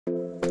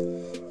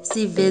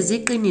Siveza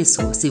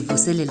iqiniso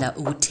sivuselela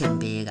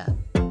ukuthembeka.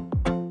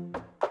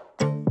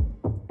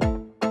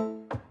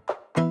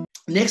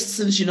 Next,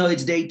 since you know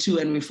it's day 2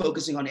 and we're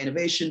focusing on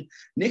innovation,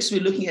 next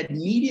we're looking at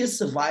media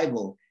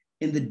survival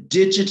in the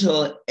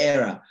digital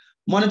era,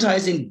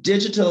 monetizing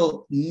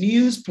digital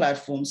news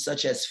platforms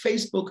such as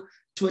Facebook,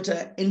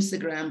 Twitter,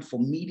 Instagram for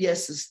media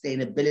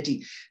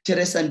sustainability.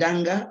 Teresa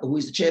Ndanga, who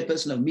is the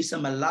chairperson of MISA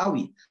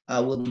Malawi,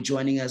 will be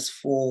joining us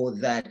for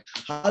that.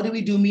 How do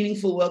we do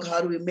meaningful work?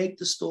 How do we make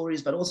the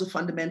stories? But also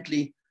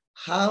fundamentally,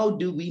 how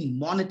do we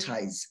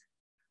monetize?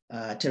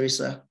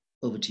 Teresa,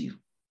 over to you.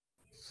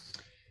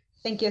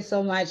 Thank you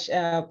so much,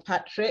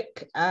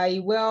 Patrick.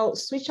 I will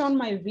switch on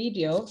my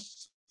video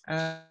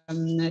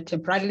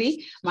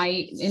temporarily.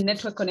 My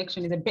network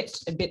connection is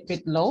a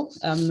bit low,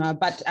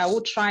 but I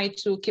will try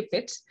to keep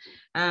it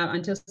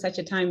until such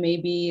a time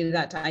maybe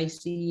that I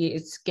see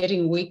it's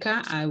getting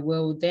weaker. I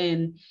will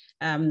then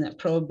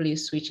probably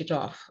switch it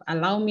off.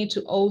 Allow me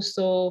to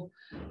also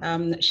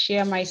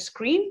share my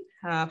screen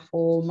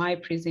for my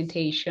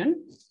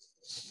presentation.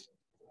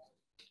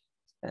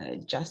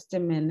 Just a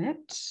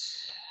minute.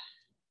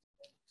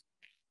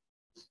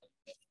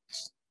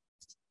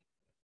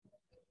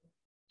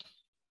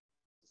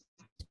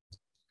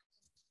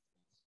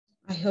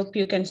 I hope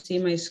you can see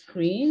my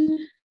screen.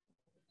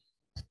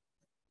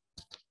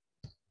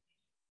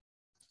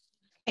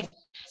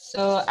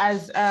 So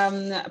as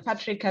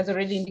Patrick has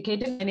already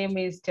indicated, my name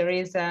is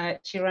Teresa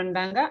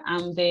Chirandanga.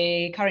 I'm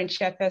the current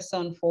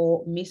chairperson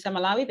for MISA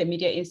Malawi, the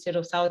Media Institute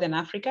of Southern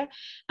Africa.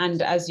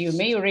 And as you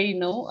may already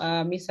know,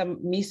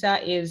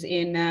 MISA is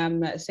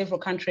in several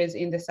countries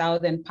in the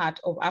southern part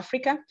of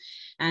Africa.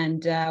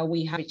 And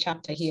we have a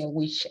chapter here,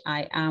 which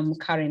I am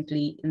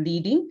currently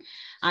leading.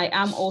 I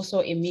am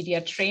also a media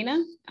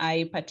trainer.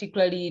 I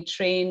particularly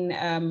train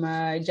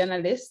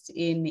journalists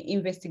in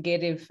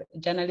investigative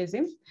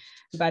journalism,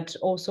 but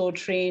also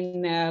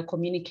train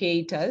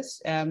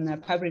communicators,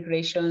 public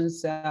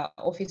relations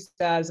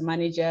officers,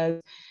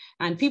 managers,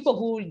 and people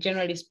who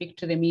generally speak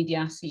to the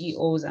media,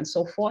 CEOs and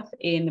so forth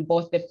in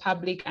both the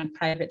public and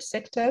private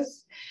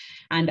sectors.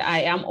 And I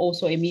am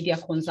also a media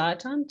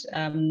consultant,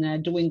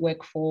 doing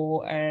work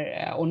for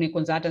on a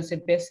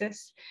consultancy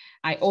basis.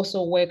 I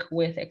also work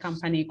with a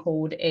company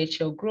called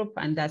HL Group,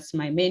 and that's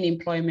my main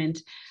employment.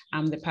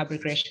 I'm the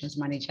public relations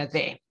manager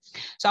there.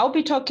 So I'll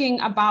be talking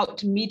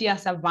about media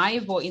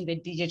survival in the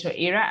digital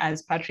era,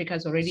 as Patrick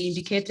has already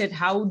indicated.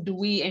 How do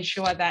we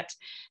ensure that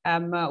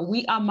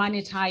we are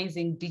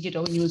monetizing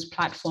digital news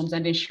platforms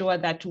and ensure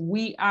that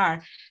we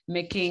are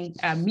making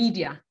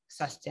media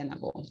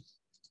sustainable?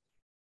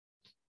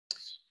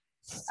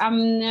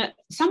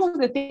 Some of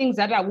the things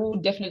that I will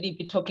definitely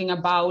be talking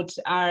about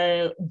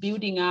are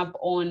building up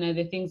on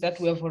the things that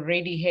we have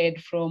already heard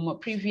from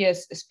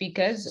previous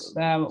speakers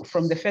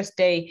from the first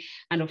day.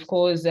 And of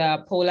course,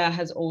 Paula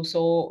has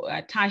also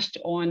touched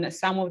on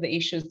some of the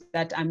issues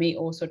that I may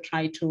also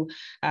try to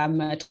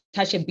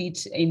touch a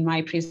bit in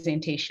my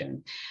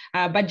presentation.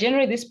 But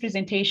generally, this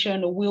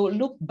presentation will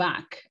look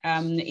back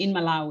in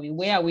Malawi.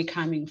 Where are we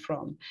coming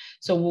from?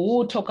 So we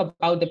will talk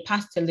about the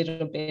past a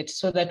little bit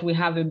so that we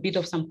have a bit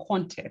of some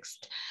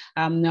context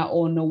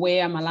on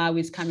where Malawi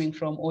is coming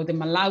from, or the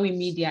Malawi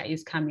media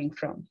is coming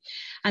from.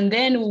 And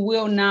then we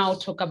will now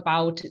talk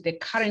about the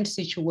current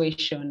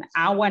situation,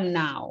 our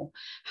now,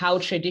 how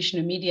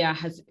traditional media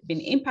has been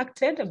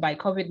impacted by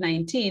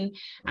COVID-19,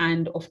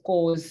 and of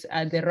course,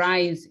 the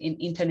rise in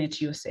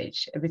internet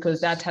usage,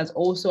 because that has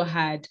also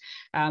had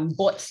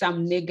both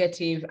some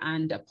negative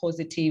and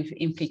positive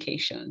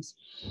implications.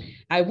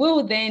 I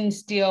will then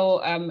still,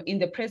 in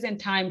the present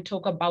time,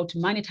 talk about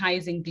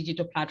monetizing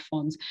digital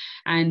platforms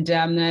and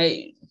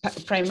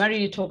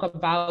primarily talk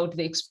about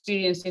the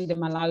experience in the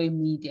Malawi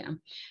media.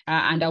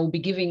 And I will be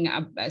giving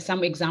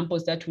some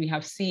examples that we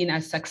have seen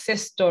as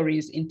success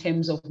stories in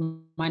terms of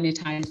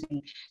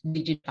monetizing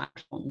digital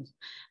platforms.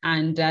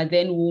 And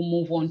then we'll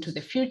move on to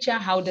the future.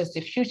 How does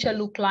the future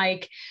look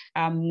like?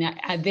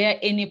 Are there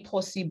any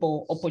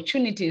possible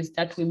opportunities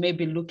that we may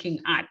be looking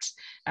at?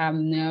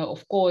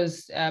 Of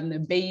course,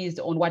 based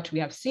on what we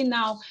have seen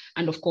now,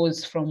 and of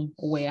course, from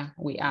where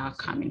we are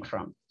coming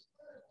from.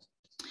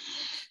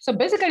 So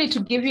basically,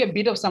 to give you a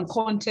bit of some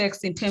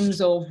context in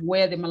terms of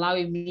where the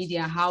Malawi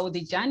media, how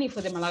the journey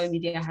for the Malawi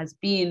media has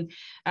been,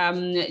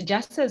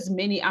 just as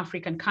many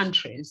African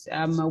countries,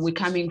 we're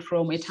coming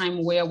from a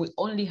time where we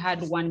only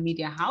had one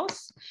media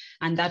house,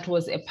 and that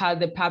was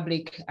the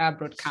public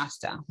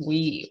broadcaster.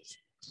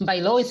 By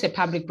law, it's a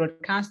public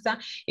broadcaster,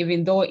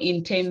 even though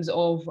in terms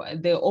of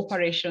the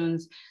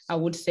operations, I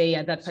would say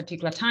at that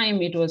particular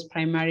time, it was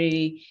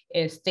primarily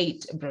a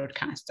state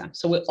broadcaster.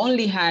 So we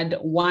only had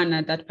one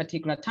at that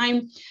particular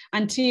time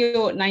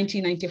until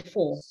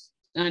 1994.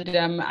 And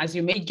as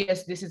you may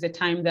guess, this is a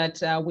time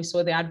that we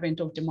saw the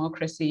advent of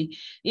democracy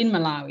in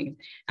Malawi.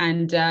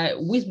 And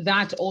with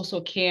that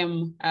also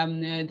came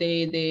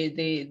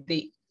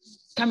the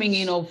coming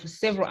in of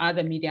several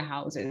other media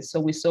houses. So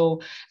we saw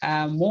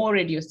more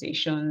radio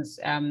stations,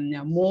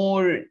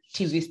 more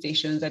TV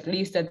stations. At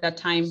least at that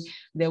time,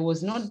 there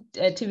was not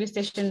TV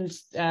stations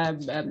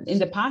in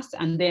the past.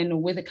 And then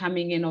with the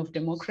coming in of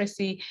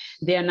democracy,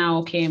 there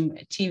now came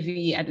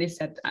TV, at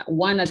least at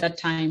one at that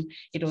time.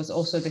 It was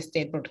also the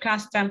state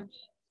broadcaster.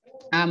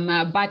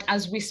 But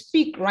as we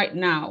speak right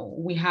now,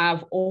 we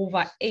have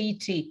over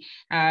 80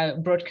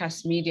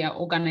 broadcast media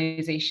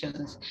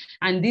organizations.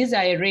 And these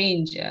are a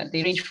range,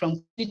 they range from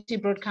community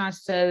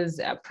broadcasters,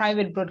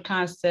 private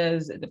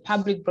broadcasters, the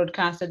public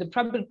broadcaster. The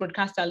public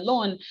broadcaster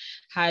alone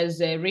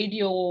has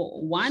Radio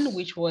 1,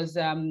 which was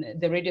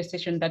the radio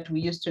station that we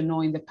used to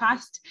know in the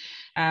past,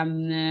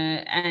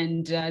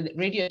 and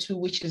Radio 2,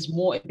 which is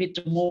a bit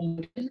more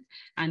modern,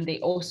 and they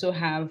also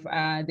have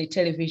the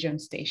television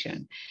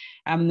station.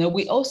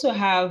 We also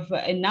have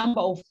a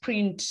number of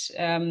print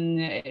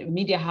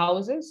media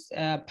houses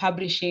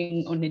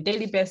publishing on a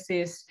daily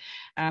basis,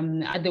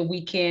 at the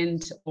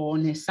weekend,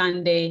 on a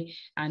Sunday,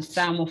 and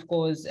some, of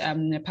course,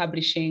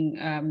 publishing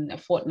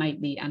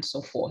fortnightly and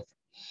so forth.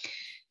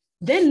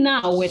 Then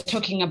now we're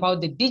talking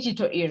about the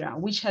digital era,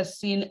 which has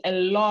seen a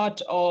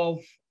lot of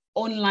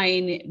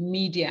online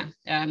media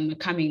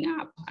coming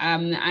up.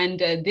 And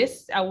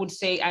this, I would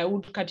say, I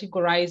would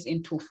categorize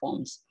in two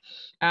forms.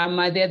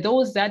 There are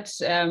those that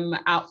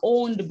are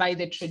owned by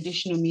the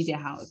traditional media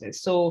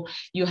houses. So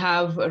you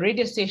have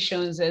radio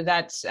stations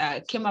that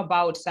came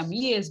about some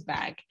years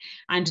back,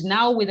 and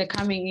now with the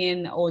coming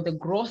in or the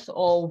growth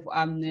of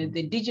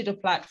the digital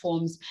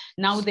platforms,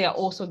 now they are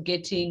also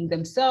getting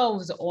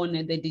themselves on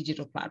the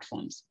digital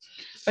platforms.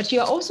 But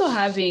you're also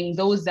having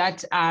those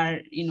that are,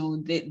 you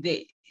know,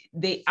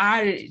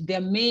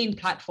 their main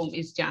platform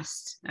is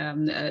just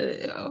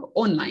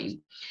online.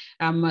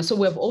 So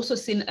we've also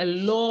seen a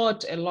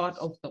lot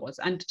of those.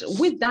 And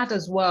with that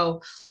as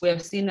well, we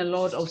have seen a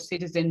lot of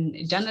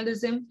citizen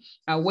journalism,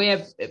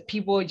 where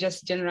people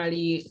just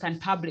generally can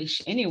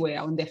publish anywhere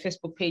on their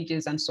Facebook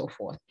pages and so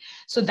forth.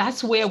 So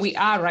that's where we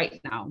are right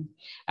now.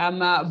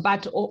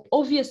 But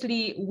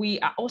obviously, we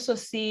are also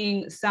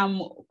seeing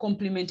some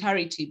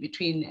complementarity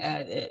between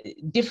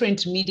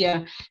different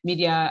media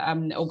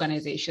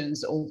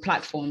organizations or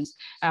platforms,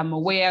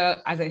 where,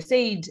 as I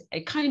said,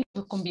 a kind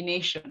of a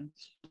combination,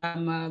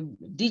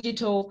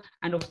 digital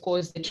and, of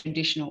course, the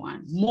traditional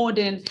one,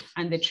 modern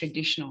and the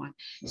traditional one.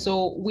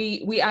 So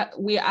we are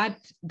at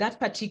that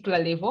particular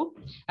level.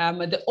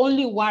 The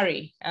only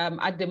worry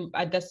at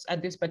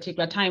this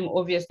particular time,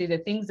 obviously, the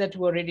things that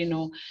we already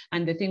know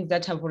and the things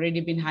that have already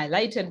been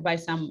highlighted by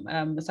some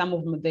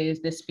of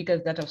the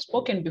speakers that have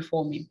spoken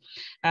before me,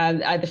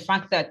 are the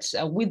fact that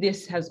with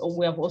this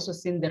we have also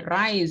seen the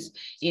rise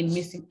in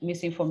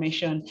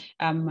misinformation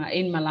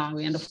in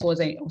Malawi, and of course,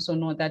 I also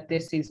know that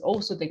this is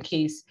also the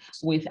case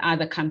with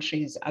other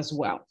countries as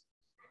well.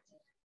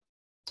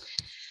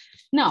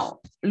 Now,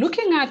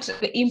 looking at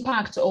the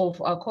impact of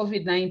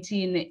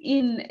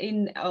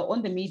COVID-19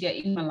 on the media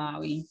in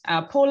Malawi,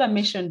 Paula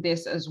mentioned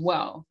this as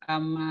well,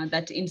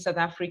 that in South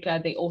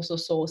Africa, they also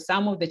saw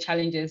some of the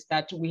challenges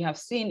that we have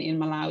seen in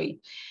Malawi.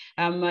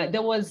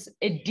 There was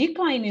a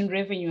decline in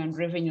revenue and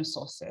revenue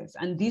sources,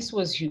 and this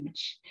was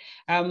huge.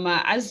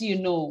 As you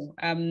know,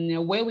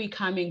 where we're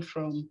coming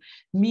from,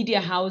 media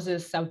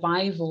houses'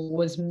 survival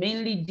was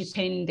mainly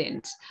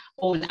dependent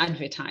on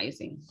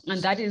advertising,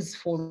 and that is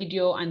for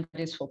radio and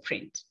that is for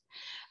print.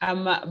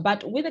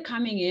 But with the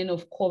coming in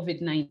of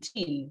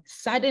COVID-19,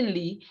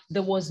 suddenly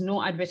there was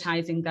no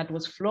advertising that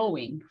was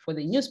flowing for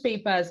the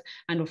newspapers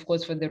and, of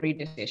course, for the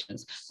radio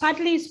stations.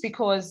 Partly it's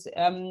because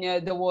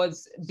there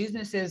was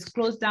businesses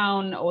closed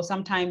down or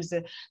sometimes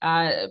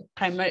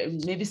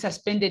maybe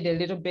suspended a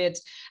little bit.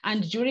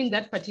 And during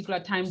that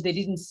particular time, they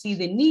didn't see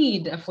the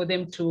need for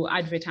them to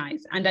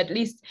advertise. And at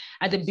least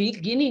at the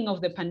beginning of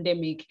the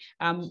pandemic,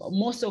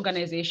 most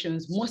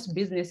organizations, most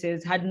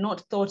businesses had not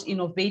thought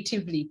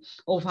innovatively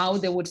of how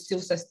they would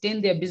still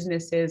sustain their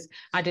businesses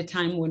at a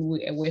time when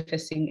we were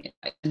facing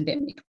a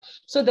pandemic.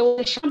 So there was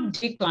a sharp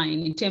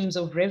decline in terms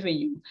of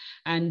revenue,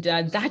 and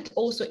that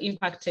also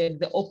impacted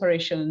the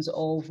operations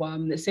of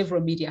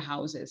several media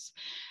houses,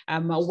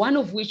 one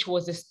of which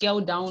was the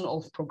scale down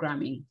of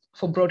programming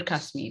for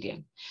broadcast media.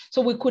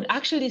 So we could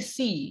actually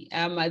see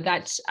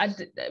that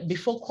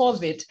before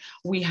COVID,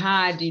 we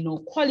had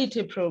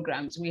quality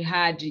programs, we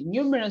had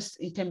numerous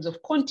in terms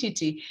of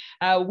quantity,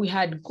 we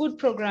had good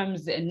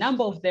programs, a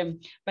number of them,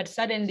 but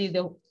suddenly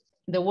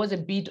there was a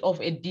bit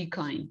of a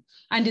decline.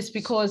 And it's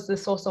because the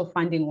source of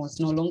funding was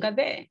no longer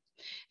there.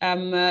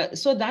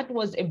 So that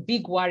was a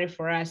big worry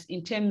for us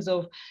in terms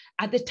of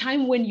at the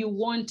time when you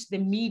want the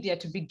media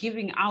to be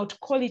giving out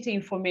quality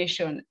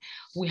information,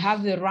 we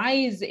have the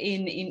rise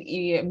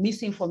in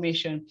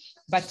misinformation,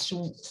 but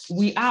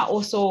we are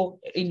also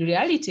in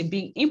reality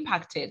being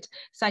impacted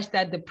such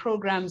that the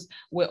programs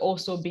were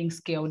also being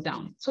scaled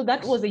down. So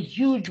that was a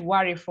huge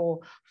worry for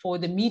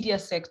the media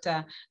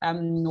sector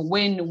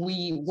when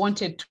we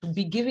wanted to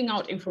be giving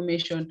out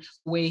information,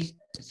 we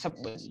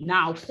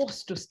now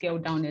forced to scale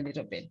down a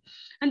little bit.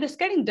 And the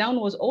scaling down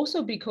was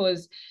also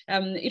because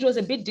it was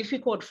a bit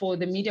difficult for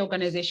the media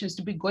organizations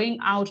to be going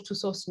out to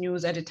source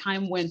news at a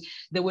time when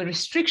there were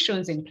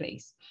restrictions in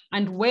place.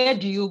 And where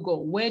do you go?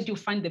 Where do you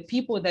find the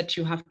people that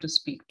you have to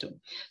speak to?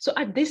 So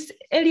at this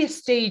earlier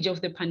stage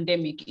of the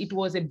pandemic, it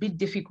was a bit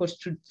difficult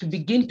to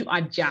begin to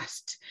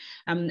adjust.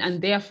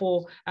 And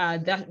therefore,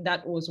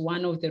 that was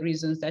one of the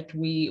reasons that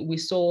we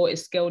saw a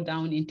scale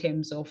down in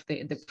terms of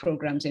the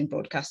programs in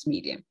broadcast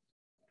media.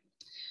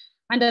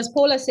 And as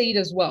Paula said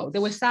as well,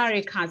 there were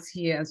salary cuts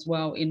here as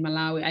well in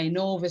Malawi. I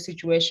know of a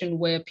situation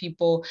where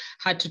people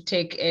had to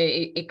take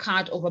a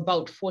cut of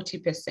about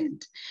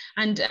 40%.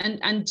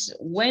 And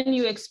when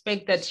you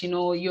expect that,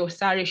 your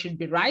salary should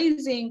be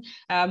rising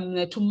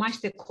to match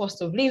the cost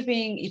of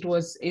living, it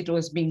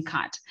was being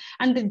cut.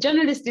 And the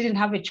journalists didn't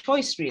have a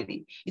choice,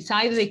 really. It's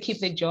either they keep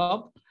the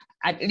job,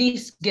 at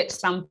least get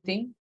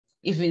something,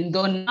 even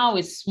though now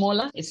it's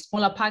smaller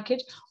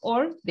package,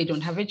 or they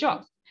don't have a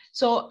job.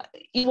 So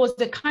it was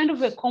the kind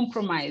of a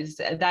compromise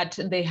that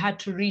they had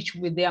to reach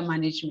with their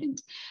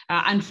management.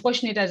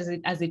 Unfortunate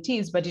as it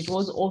is, but it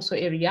was also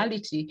a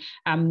reality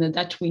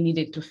that we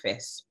needed to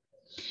face.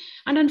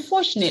 And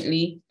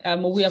unfortunately,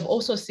 we have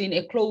also seen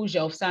a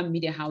closure of some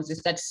media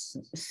houses that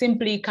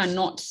simply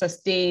cannot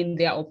sustain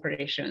their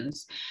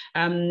operations.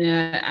 And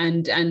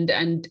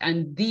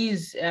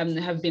these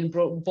have been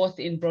both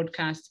in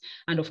broadcast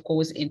and of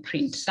course in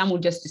print. Some will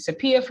just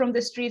disappear from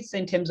the streets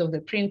in terms of the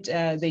print,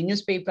 the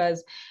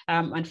newspapers,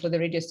 and for the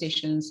radio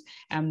stations,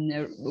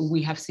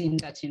 we have seen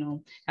that,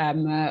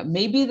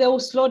 maybe they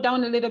will slow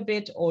down a little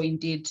bit or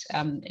indeed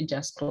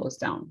just close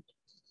down.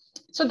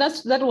 So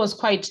that was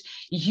quite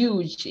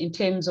huge in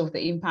terms of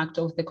the impact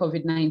of the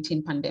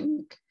COVID-19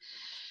 pandemic.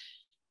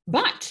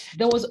 But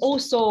there was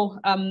also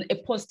a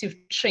positive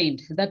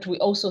trend that we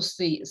also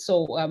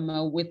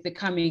saw with the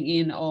coming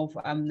in of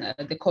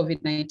the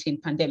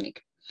COVID-19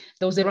 pandemic.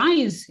 There was a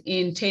rise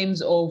in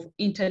terms of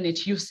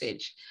internet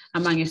usage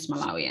among us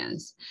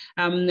Malawians.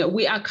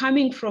 We are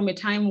coming from a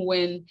time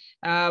when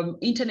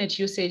internet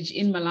usage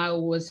in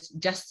Malawi was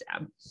just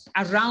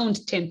around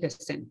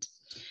 10%.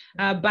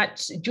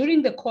 But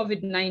during the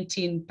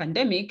COVID-19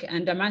 pandemic,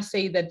 and I must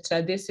say that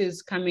this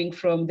is coming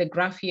from the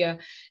graph here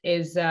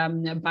is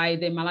by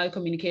the Malawi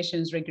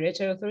Communications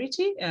Regulatory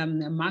Authority,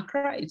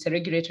 MACRA. It's a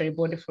regulatory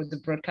body for the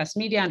broadcast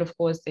media and of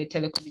course the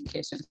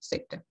telecommunications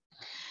sector.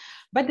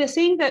 But they're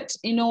saying that,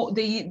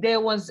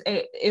 there was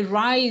a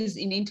rise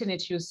in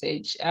internet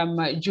usage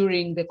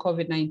during the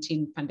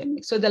COVID-19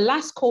 pandemic. So the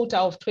last quarter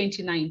of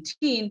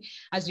 2019,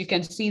 as you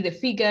can see the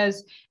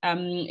figures,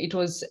 it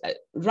was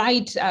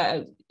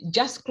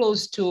just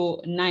close to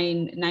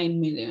 9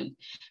 million.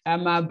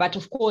 But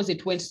of course,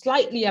 it went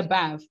slightly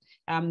above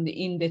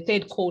in the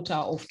third quarter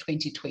of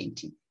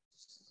 2020.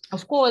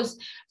 Of course,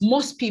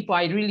 most people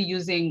are really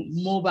using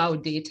mobile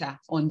data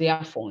on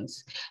their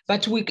phones,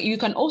 but you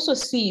can also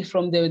see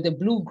from the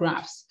blue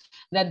graphs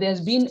that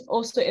there's been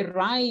also a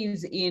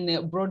rise in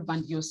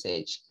broadband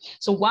usage.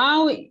 So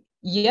while,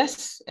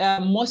 yes,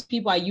 most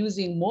people are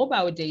using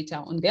mobile data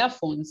on their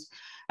phones,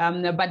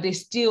 but there's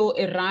still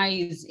a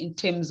rise in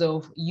terms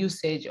of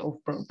usage of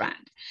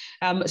broadband.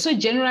 So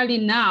generally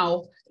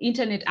now,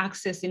 internet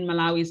access in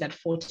Malawi is at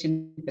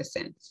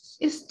 14%.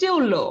 It's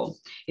still low.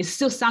 It's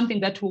still something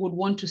that we would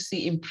want to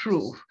see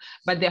improve,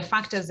 but there are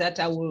factors that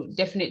I will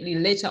definitely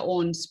later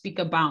on speak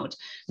about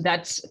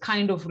that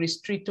kind of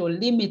restrict or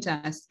limit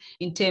us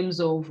in terms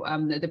of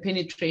the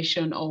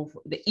penetration of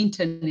the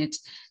internet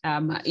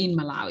in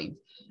Malawi.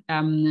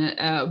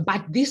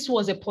 But this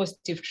was a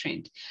positive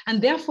trend.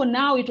 And therefore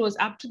now it was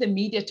up to the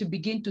media to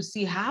begin to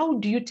see how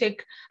do you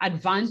take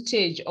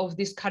advantage of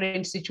this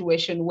current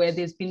situation where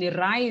there's been a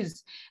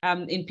rise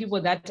in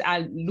people that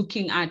are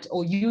looking at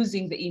or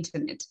using the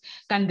internet.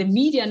 Can the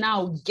media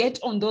now get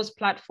on those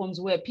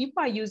platforms where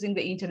people are using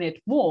the internet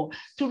more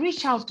to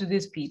reach out to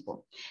these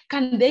people?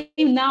 Can they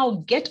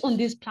now get on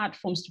these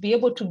platforms to be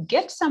able to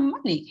get some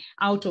money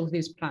out of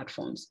these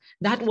platforms?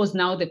 That was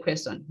now the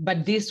question,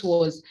 but this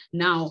was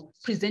now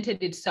presented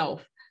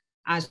itself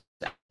as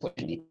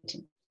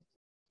opportunity.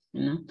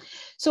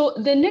 So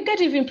the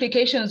negative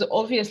implications,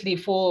 obviously,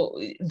 for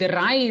the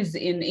rise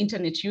in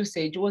internet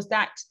usage was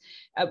that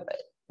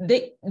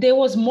there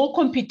was more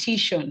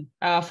competition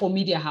for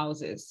media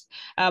houses.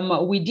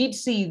 We did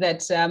see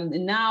that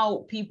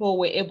now people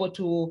were able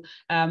to,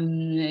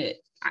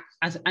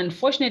 as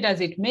unfortunate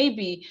as it may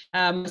be,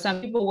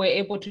 some people were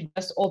able to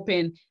just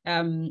open,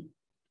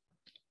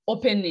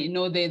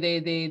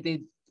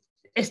 they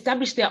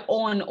establish their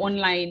own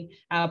online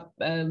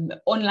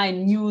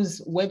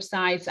news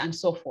websites and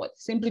so forth,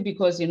 simply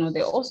because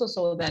they also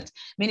saw that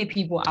many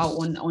people are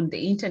on the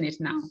internet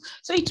now.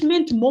 So it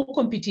meant more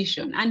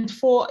competition, and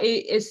for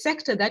a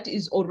sector that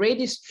is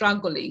already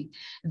struggling,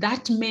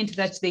 that meant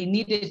that they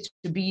needed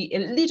to be a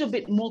little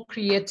bit more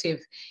creative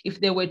if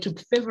they were to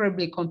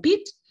favorably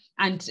compete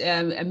and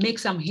make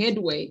some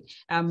headway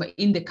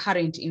in the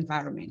current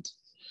environment.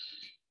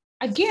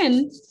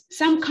 Again,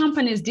 some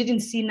companies didn't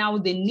see now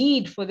the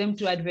need for them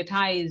to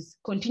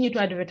continue to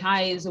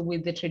advertise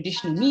with the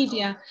traditional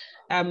media.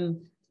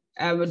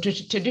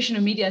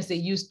 traditional media as they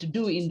used to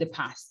do in the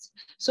past.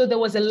 So there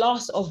was a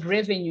loss of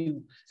revenue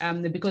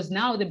because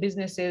now the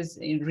businesses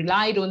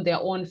relied on their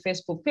own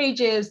Facebook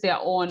pages, their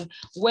own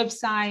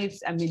websites,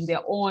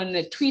 their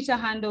own Twitter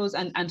handles,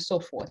 and so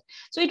forth.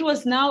 So it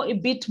was now a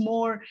bit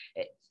more,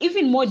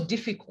 even more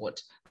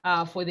difficult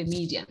for the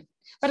media.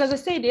 But as I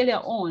said earlier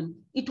on,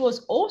 it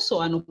was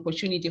also an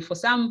opportunity for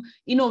some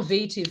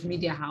innovative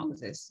media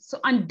houses. So,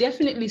 and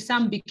definitely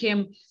some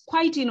became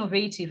quite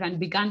innovative and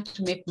began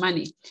to make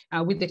money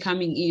with the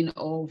coming in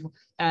of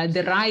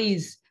the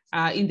rise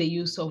in the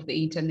use of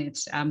the internet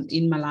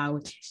in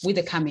Malawi with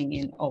the coming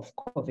in of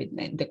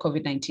the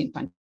COVID-19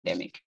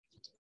 pandemic.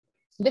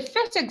 The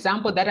first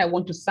example that I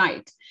want to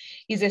cite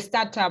is a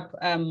startup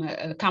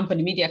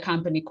media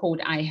company called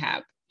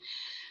iHab.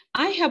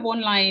 iHab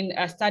Online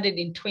started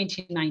in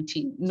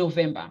 2019,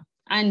 November.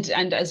 And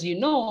as you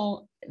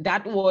know,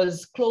 that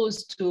was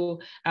close to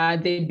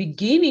the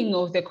beginning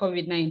of the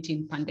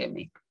COVID-19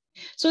 pandemic.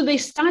 So they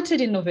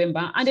started in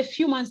November, and a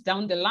few months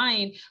down the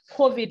line,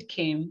 COVID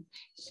came.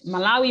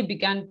 Malawi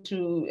began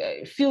to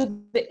feel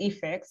the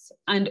effects.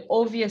 And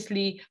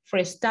obviously, for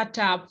a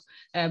startup,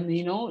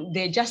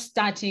 they're just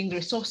starting,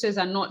 resources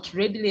are not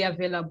readily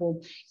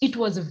available. It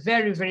was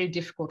very, very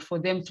difficult for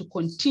them to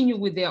continue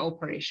with their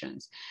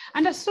operations.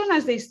 And as soon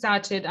as they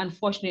started,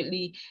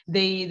 unfortunately,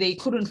 they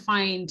couldn't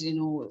find,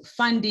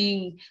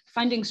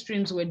 funding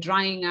streams were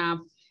drying up,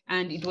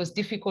 and it was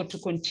difficult to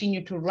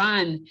continue to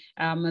run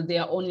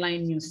their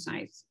online news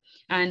sites.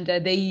 And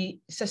they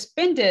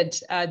suspended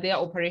their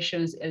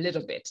operations a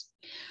little bit.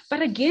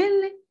 But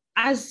again,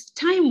 as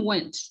time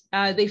went,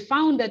 they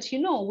found that,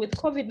 with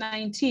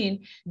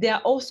COVID-19, there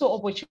are also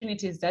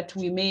opportunities that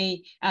we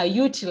may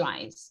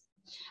utilize.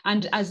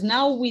 And as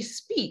now we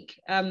speak,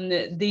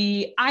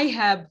 the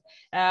iHab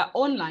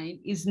Online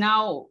is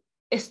now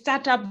a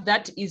startup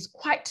that is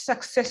quite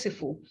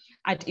successful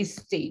at its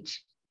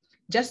stage.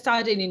 Just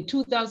started in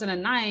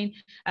 2009,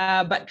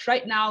 but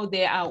right now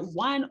they are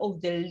one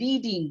of the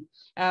leading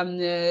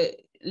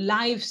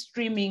live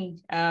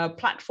streaming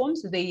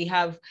platforms. They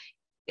have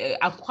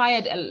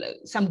acquired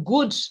some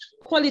good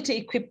quality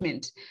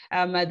equipment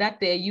that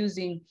they're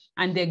using,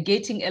 and they're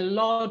getting a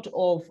lot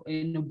of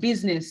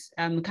business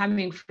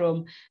coming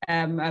from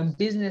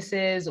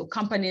businesses or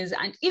companies,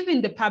 and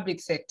even the public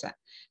sector.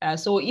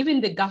 So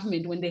even the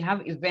government, when they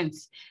have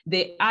events,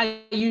 they are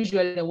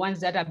usually the ones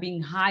that are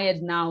being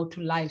hired now to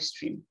live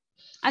stream.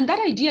 And that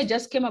idea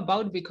just came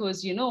about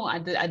because,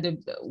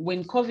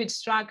 when COVID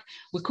struck,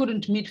 we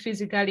couldn't meet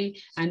physically.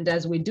 And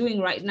as we're doing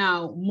right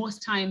now,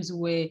 most times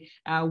we're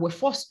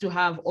forced to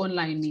have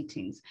online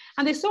meetings.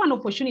 And they saw an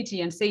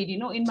opportunity and said,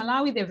 in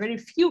Malawi, there are very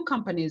few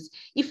companies,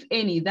 if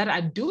any, that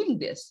are doing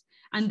this.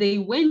 And they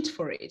went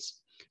for it,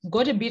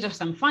 got a bit of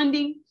some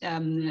funding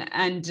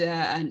and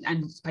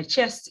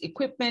purchased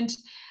equipment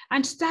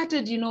and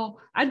started,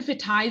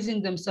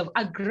 advertising themselves,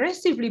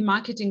 aggressively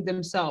marketing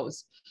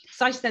themselves,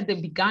 such that they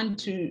began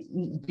to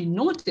be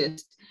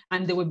noticed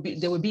and they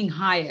were being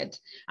hired.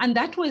 And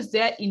that was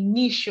their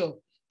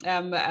initial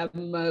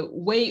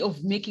way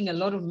of making a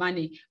lot of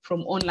money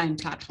from online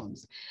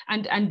platforms.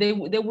 And they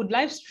would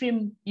live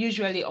stream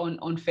usually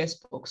on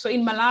Facebook. So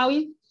in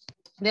Malawi,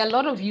 there are a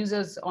lot of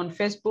users on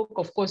Facebook,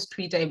 of course,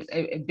 Twitter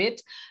a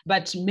bit,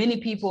 but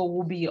many people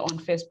will be on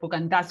Facebook,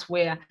 and that's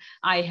where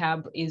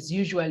iHab is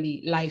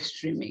usually live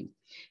streaming.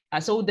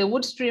 So they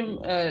would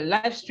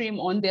live stream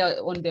on their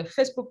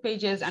Facebook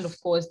pages and, of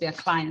course, their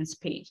client's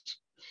page.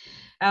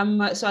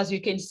 So as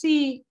you can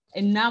see,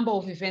 a number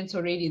of events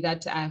already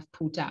that I've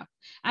put up.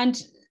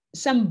 And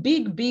some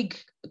big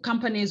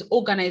companies,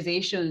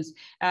 organizations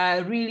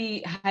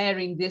really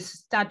hiring this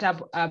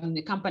startup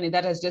company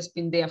that has just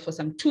been there for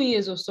some 2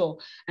 years or so.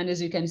 And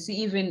as you can see,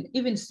 even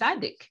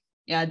SADC,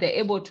 they're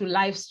able to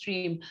live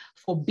stream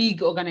for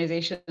big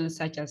organizations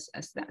such as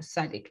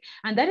SADC.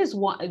 And that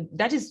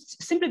is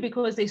simply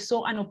because they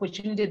saw an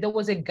opportunity. There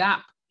was a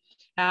gap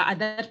at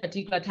that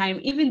particular time.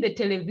 Even the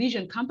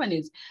television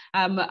companies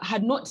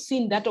had not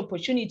seen that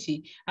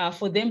opportunity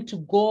for them to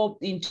go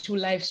into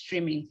live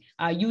streaming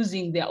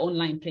using their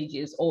online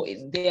pages or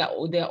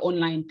their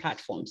online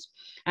platforms.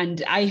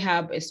 And I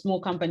have a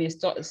small company,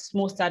 a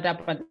small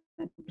startup at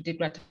that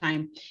particular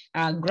time,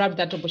 grabbed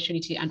that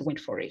opportunity and went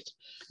for it.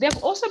 They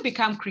have also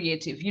become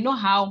creative. You know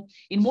how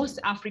in most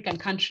African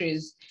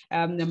countries,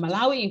 the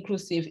Malawi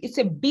inclusive, it's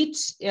a bit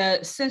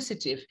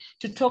sensitive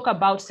to talk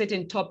about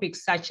certain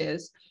topics such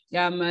as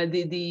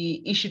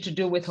the issue to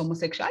do with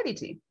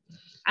homosexuality.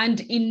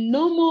 And in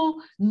normal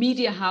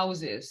media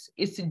houses,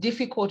 it's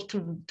difficult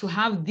to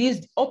have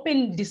these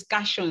open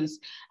discussions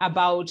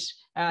about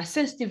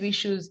sensitive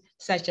issues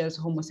such as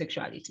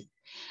homosexuality.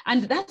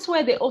 And that's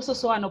where they also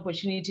saw an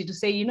opportunity to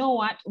say, you know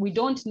what, we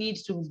don't need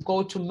to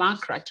go to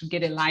MACRA to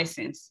get a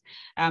license,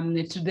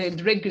 to the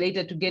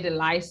regulator to get a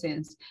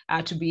license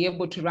to be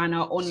able to run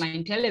our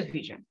online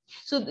television.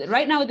 So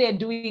right now they're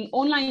doing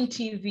online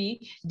TV,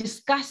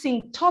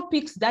 discussing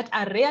topics that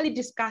are rarely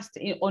discussed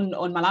on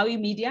Malawi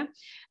media,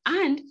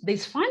 and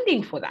there's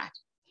funding for that.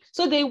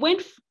 So they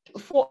went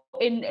for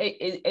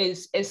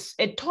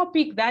a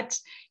topic that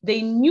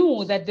they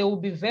knew that there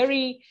would be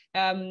very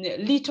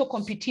little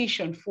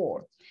competition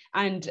for,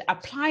 and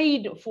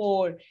applied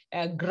for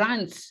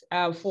grants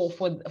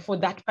for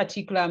that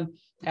particular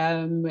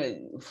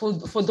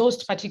for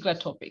those particular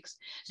topics.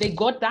 They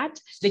got that.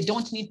 They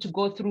don't need to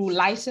go through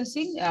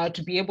licensing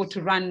to be able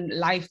to run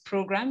live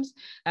programs.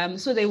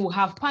 So they will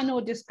have panel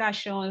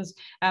discussions,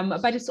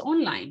 but it's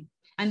online.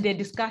 And they're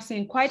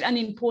discussing quite an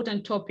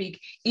important topic,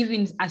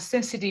 even as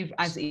sensitive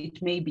as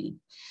it may be.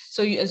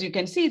 So as you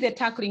can see, they're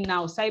tackling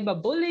now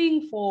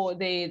cyberbullying for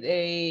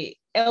the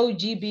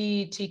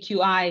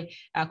LGBTQI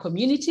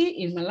community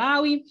in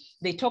Malawi.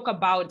 They talk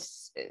about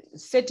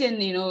certain,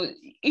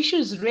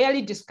 issues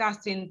rarely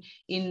discussed in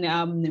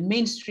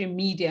mainstream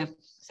media,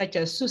 such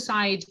as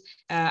suicide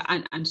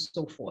and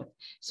so forth.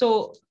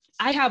 So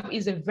iHub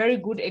is a very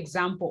good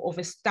example of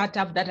a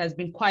startup that has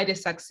been quite a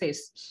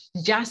success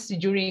just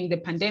during the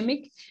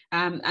pandemic,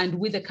 and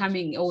with the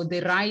coming or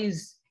the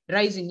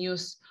rising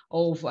use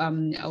of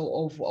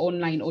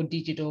online or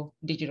digital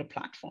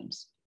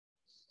platforms.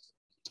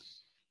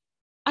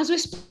 As we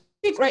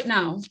speak right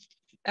now,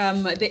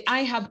 the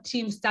iHub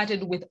team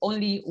started with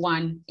only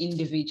one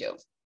individual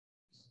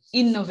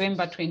in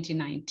November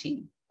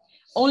 2019.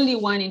 Only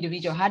one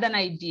individual had an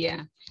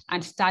idea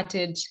and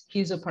started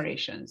his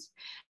operations.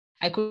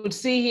 I could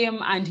see him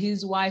and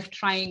his wife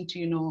trying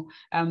to,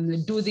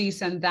 do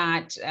this and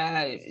that,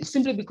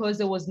 simply because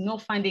there was no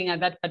funding at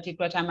that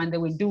particular time, and they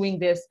were doing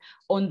this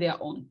on their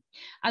own.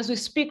 As we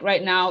speak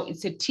right now,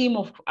 it's a team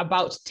of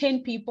about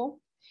 10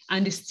 people,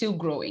 and it's still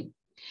growing.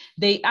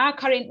 They are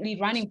currently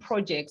running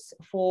projects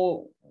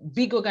for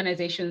big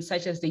organizations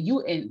such as the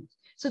UN.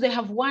 So they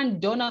have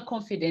won donor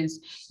confidence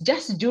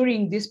just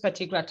during this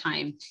particular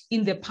time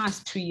in the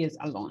past 2 years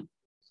alone.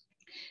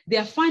 They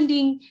are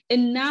funding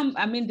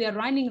they're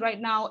running right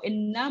now a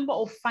number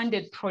of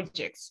funded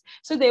projects.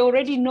 So they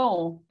already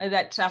know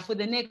that for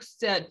the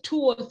next 2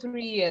 or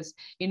 3 years,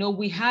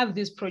 we have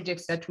these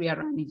projects that we are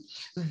running.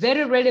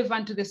 Very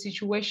relevant to the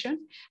situation.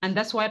 And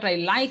that's what I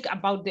like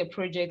about their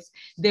projects.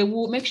 They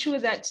will make sure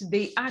that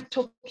they are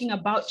talking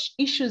about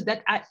issues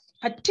that are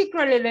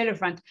particularly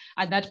relevant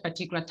at that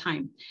particular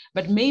time,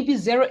 but maybe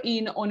zero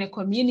in on a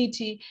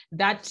community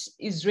that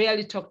is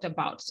rarely talked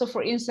about. So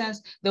for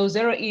instance, they'll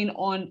zero in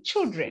on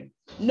children,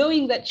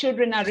 knowing that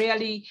children are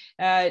rarely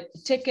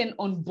taken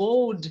on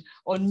board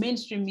on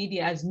mainstream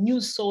media as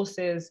news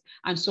sources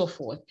and so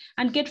forth,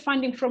 and get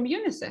funding from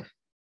UNICEF.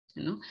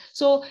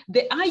 So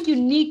they are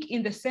unique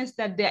in the sense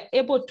that they're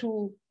able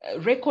to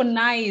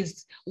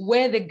recognize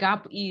where the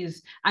gap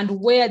is and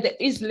where there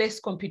is less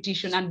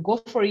competition, and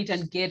go for it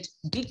and get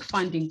big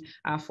funding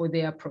for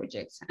their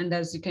projects. And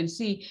as you can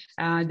see,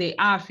 they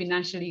are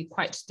financially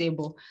quite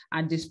stable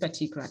at this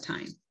particular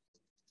time.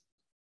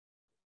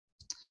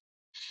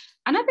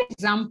 Another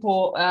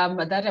example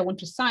that I want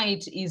to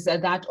cite is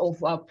that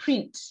of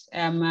print.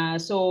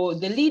 So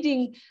the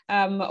leading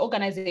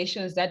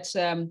organizations that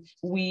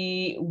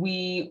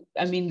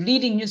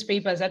leading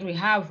newspapers that we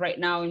have right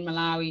now in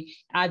Malawi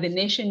are the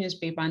Nation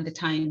newspaper and the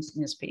Times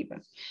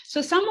newspaper.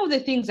 So some of the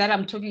things that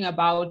I'm talking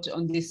about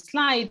on this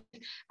slide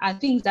are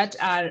things that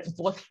are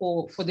both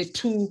for the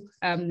two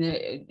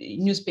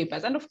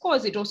newspapers. And of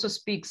course, it also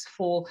speaks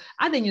for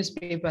other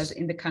newspapers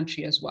in the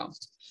country as well.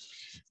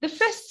 The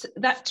first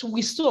that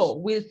we saw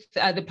with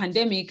the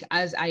pandemic,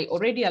 as I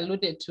already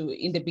alluded to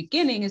in the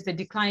beginning, is the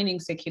declining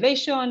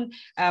circulation,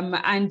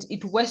 and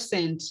it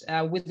worsened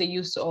with the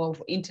use of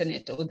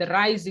internet, or the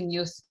rising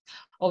use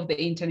of the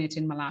internet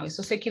in Malawi.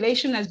 So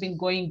circulation has been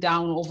going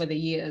down over the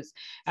years.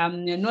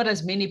 Not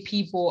as many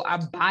people are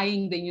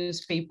buying the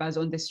newspapers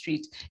on the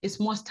street. It's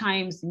most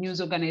times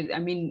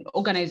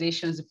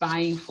organizations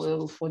buying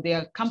for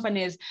their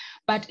companies.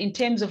 But in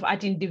terms of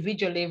at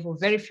individual level,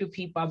 very few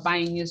people are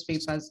buying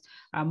newspapers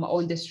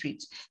on the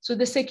street. So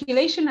the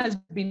circulation has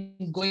been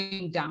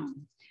going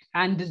down.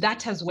 And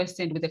that has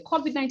worsened with the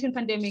COVID-19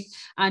 pandemic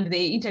and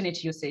the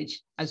internet usage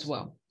as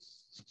well.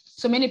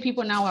 So many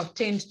people now have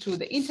turned to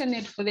the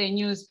internet for their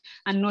news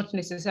and not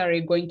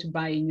necessarily going to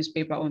buy a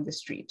newspaper on the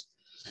street.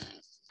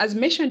 As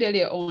mentioned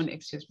earlier on,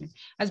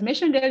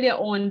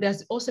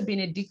 there's also been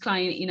a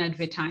decline in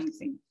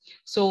advertising.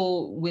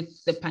 So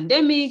with the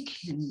pandemic,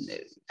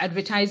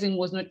 advertising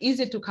was not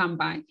easy to come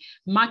by.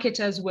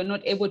 Marketers were not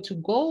able to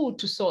go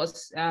to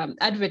source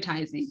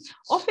advertising.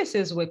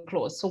 Offices were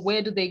closed. So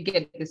where do they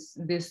get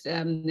these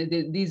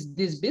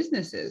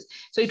businesses?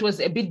 So it was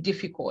a bit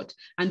difficult.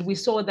 And we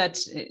saw that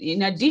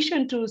in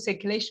addition to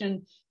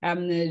circulation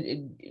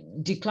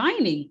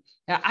declining,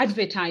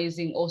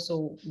 advertising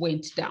also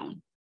went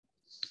down.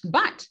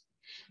 But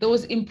there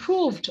was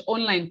improved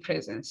online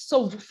presence.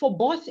 So for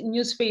both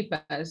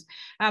newspapers,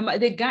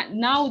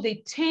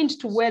 they tend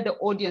to where the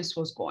audience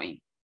was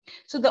going.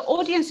 So the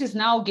audience is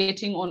now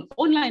getting on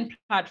online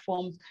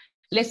platforms.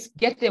 Let's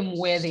get them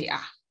where they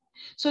are.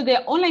 So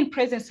their online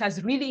presence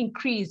has really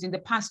increased in the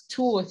past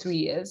 2 or 3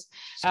 years.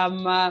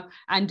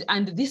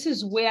 And this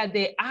is where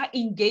they are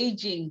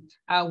engaging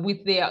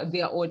with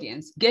their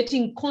audience,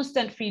 getting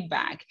constant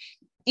feedback,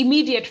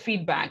 immediate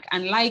feedback,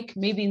 unlike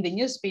maybe in the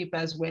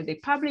newspapers where they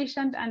publish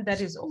and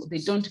that is all. They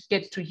don't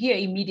get to hear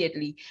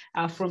immediately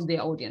from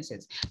their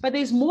audiences. But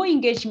there's more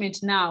engagement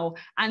now,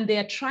 and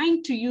they're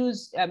trying to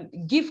use,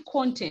 give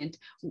content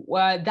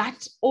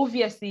that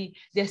obviously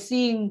they're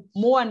seeing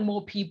more and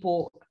more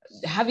people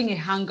having a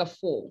hunger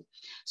for.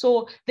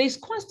 So there's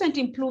constant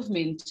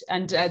improvement,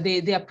 and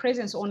their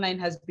presence online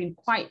has been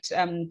quite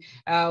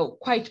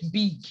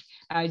big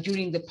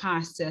during the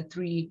past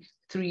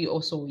three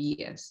or so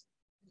years.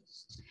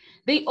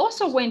 They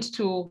also went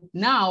to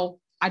now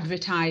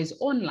advertise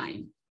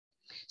online.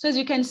 So as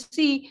you can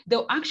see,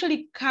 they'll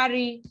actually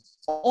carry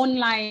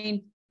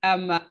online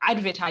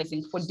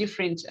advertising for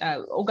different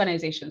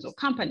organizations or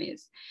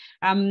companies.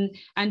 And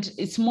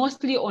it's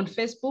mostly on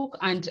Facebook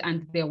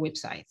and their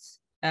websites.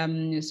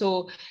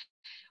 So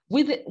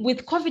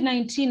with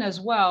COVID-19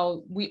 as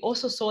well, we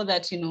also saw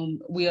that, you know,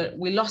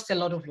 we lost a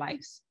lot of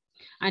lives.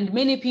 And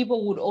many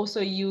people would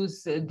also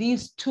use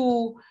these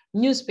two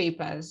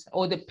newspapers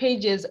or the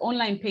pages,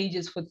 online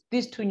pages for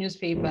these two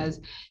newspapers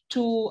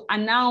to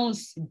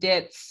announce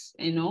deaths,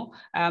 you know,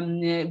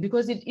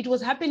 because it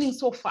was happening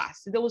so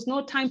fast. There was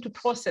no time to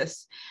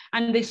process.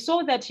 And they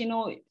saw that, you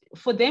know,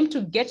 for them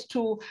to get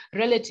to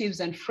relatives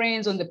and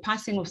friends on the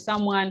passing of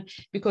someone,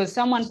 because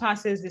someone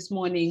passes this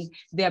morning,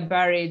 they're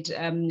buried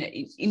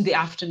in the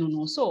afternoon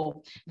or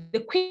so. The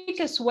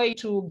quickest way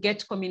to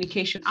get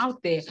communication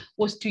out there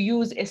was to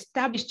use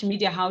established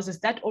media houses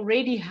that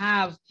already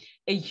have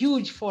a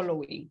huge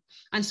following.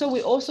 And so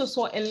we also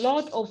saw a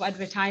lot of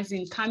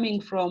advertising coming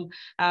from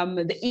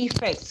the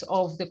effects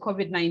of the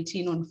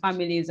COVID-19 on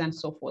families and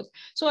so forth.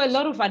 So a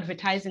lot of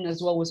advertising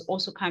as well was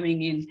also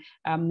coming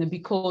in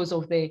because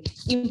of the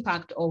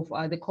impact of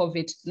the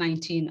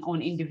COVID-19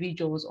 on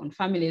individuals, on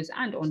families,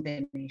 and on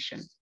their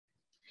nation.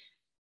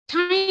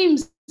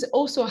 Times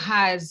also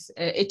has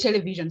a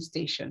television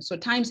station. So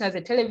Times has a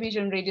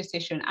television, radio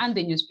station, and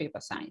the newspaper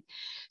side.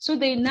 So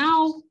they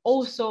now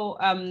also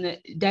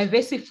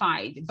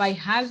diversified by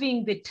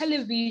having the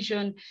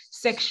television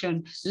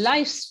section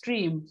live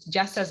stream,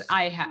 just as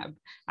iHab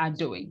are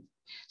doing.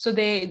 So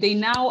they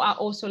now are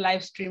also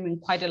live streaming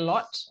quite a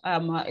lot,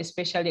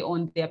 especially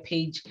on their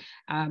page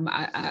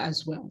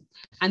as well.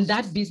 And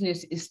that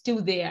business is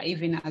still there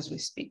even as we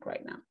speak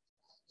right now.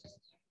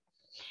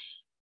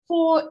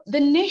 For the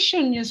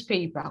Nation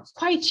newspaper,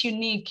 quite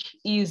unique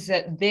is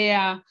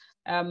their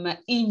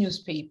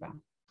e-newspaper.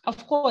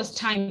 Of course,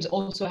 Times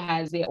also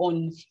has their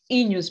own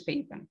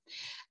e-newspaper.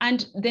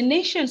 And the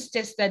Nation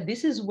states that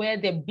this is where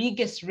the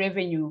biggest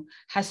revenue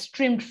has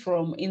streamed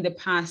from in the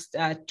past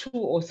 2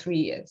 or 3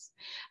 years.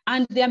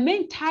 And their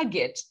main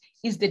target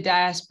is the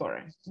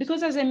diaspora.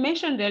 Because as I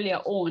mentioned earlier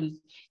on,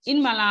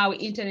 in Malawi,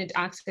 internet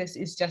access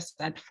is just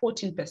at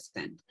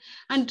 14%.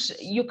 And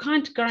you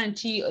can't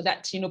guarantee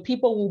that, you know,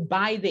 people will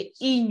buy the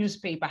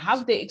e-newspaper,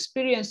 have the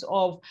experience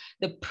of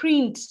the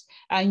print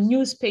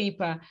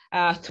newspaper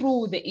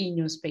through the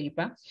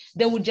e-newspaper.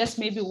 They would just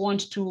maybe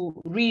want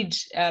to read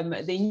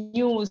the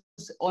news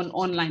on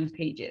online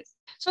pages.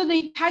 So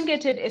they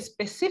targeted a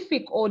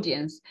specific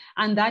audience,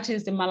 and that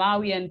is the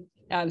Malawian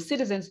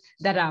citizens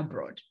that are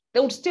abroad. They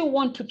would still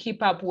want to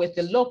keep up with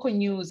the local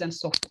news and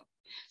so forth.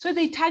 So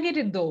they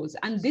targeted those,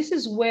 and this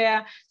is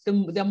where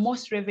the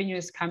most revenue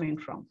is coming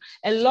from.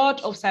 A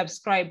lot of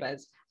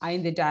subscribers are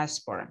in the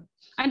diaspora.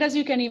 And as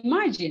you can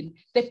imagine,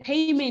 the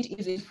payment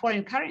is in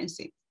foreign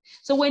currency.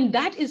 So when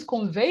that is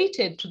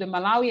converted to the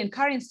Malawian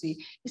currency,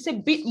 it's a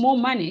bit more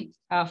money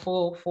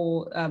for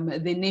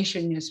the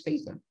Nation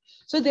newspaper.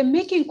 So they're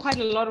making quite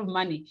a lot of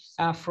money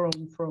from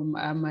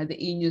the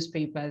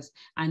e-newspapers,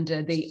 and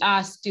they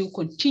are still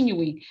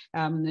continuing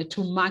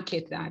to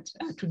market that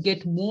to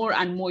get more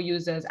and more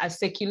users. As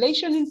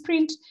circulation in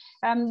print,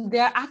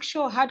 their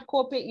actual hard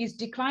copy is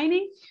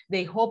declining.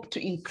 They hope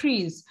to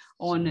increase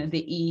on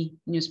the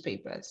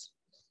e-newspapers.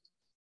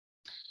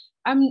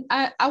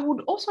 I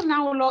would also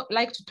now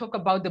like to talk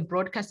about the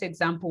broadcast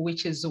example,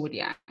 which is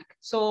Zodiac.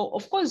 So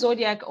of course,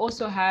 Zodiac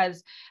also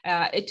has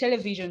a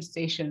television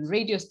station,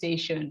 radio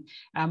station,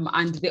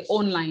 and the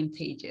online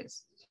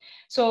pages.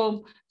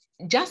 So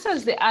just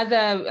as the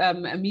other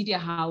media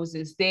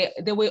houses, they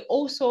were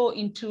also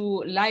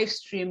into live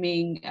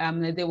streaming.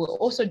 They were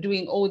also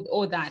doing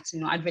all that,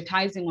 you know,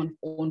 advertising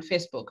on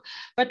Facebook.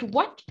 But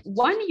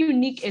one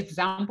unique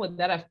example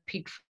that I've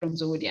picked from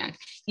Zodiac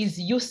is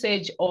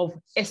usage of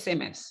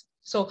SMS.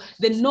 So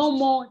the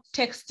normal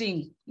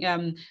texting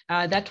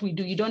that we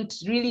do, you don't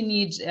really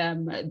need,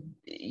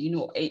 you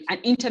know, an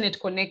internet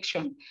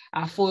connection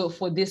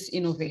for this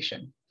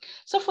innovation.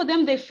 So for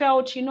them, they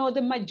felt, you know,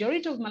 the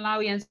majority of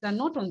Malawians are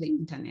not on the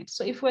internet.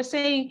 So if we're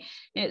saying,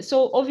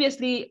 so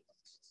obviously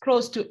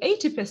close to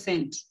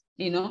 80%,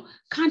 you know,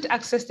 can't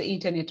access the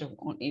internet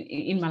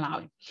in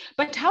Malawi.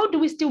 But how do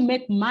we still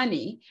make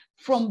money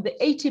from the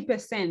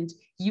 80%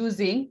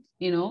 using,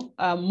 you know,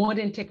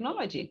 modern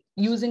technology,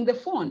 using the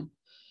phone?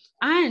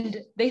 And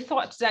they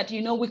thought that,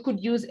 you know, we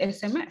could use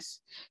SMS.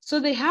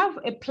 So they have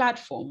a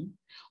platform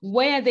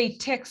where they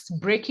text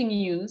breaking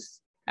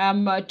news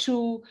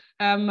to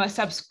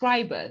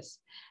subscribers.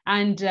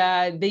 And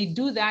they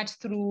do that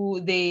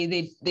through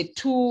the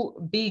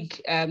two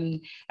big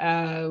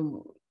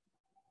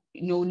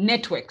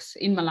networks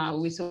in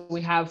Malawi. So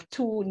we have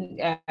two,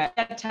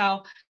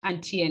 Airtel and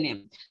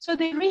TNM. So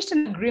they reached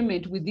an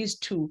agreement with these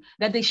two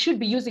that they should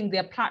be using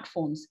their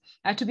platforms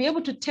to be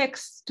able to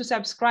text to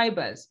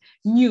subscribers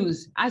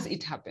news as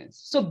it happens.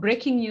 So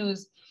breaking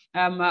news,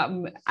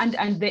 and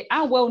they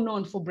are well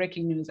known for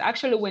breaking news.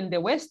 Actually, when they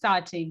were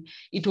starting,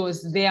 it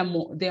was their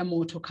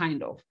motto,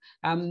 kind of.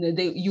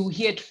 You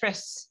hear it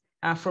first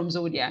from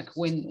Zodiac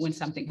when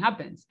something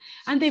happens.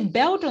 And they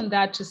built on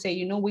that to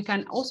say, we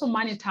can also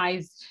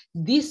monetize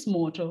this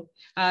motto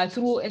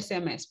through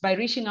SMS by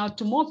reaching out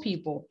to more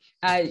people.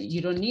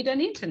 You don't need an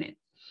internet.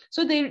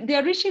 So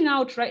they're reaching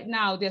out right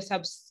now. Their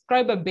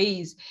subscriber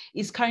base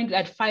is currently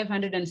at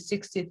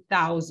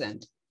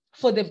 560,000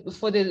 for the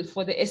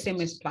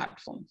SMS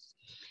platform.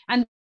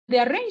 And the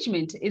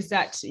arrangement is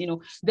that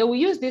they will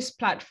use this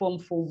platform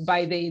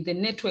by the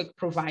network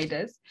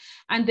providers,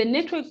 and the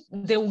network,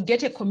 they will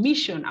get a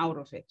commission out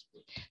of it.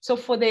 So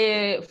for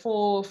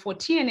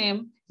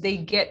TNM, they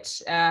get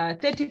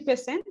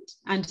 30%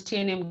 and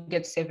TNM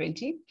gets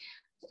 70%,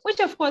 which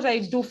of course I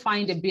do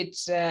find a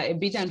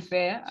bit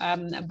unfair.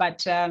 But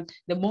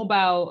the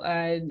mobile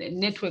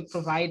network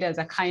providers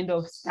are kind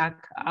of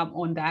stuck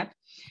on that.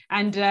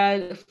 And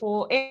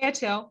for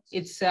Airtel,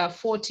 it's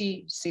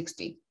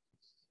 40-60.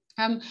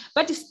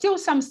 But it's still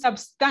some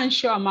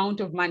substantial amount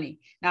of money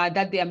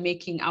that they are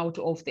making out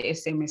of the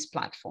SMS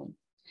platform.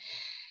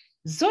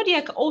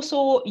 Zodiac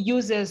also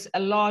uses a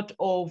lot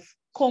of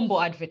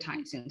combo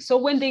advertising. So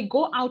when they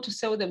go out to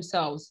sell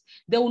themselves,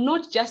 they will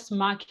not just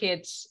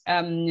market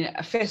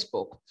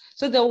Facebook.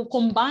 So they will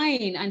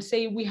combine and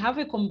say, we have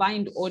a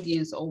combined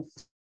audience of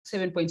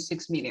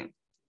 7.6 million.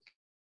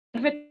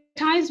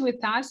 Advertise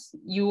with us,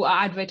 you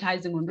are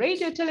advertising on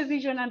radio,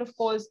 television, and of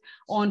course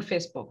on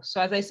Facebook.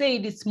 So as I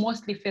said, it's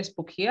mostly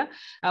Facebook here.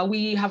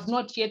 We have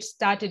not yet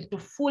started to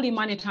fully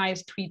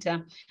monetize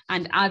Twitter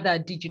and other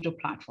digital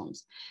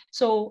platforms.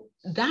 So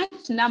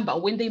that number,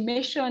 when they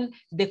mention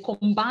the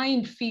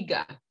combined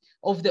figure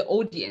of the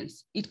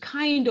audience, it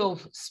kind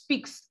of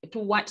speaks to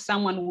what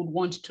someone would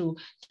want to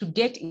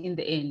get in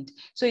the end.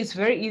 So it's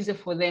very easy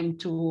for them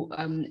to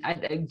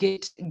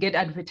get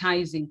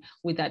advertising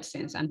with that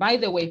sense. And by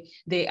the way,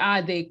 they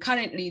are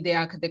currently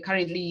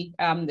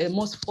the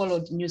most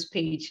followed news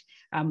page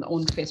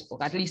on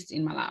Facebook, at least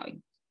in Malawi.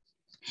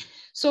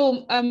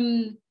 So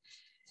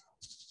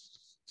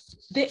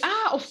there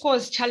are, of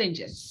course,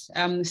 challenges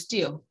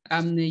still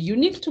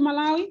unique to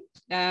Malawi.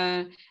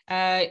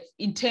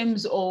 In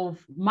terms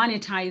of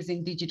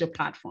monetizing digital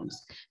platforms.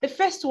 The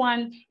first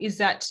one is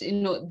that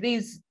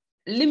there's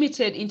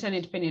limited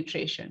internet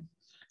penetration.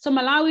 So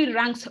Malawi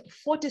ranks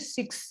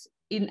 46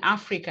 in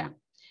Africa,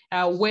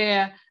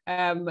 where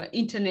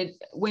internet,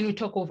 when we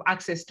talk of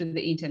access to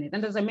the internet,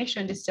 and as I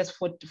mentioned, it's just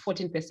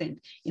 14%.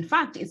 In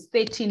fact, it's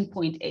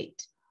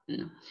 13.8.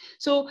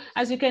 So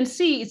as you can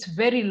see, it's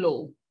very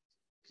low,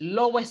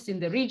 lowest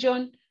in the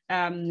region.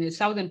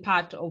 Southern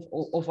part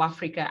of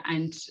Africa,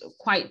 and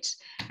quite,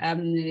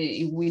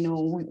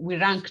 we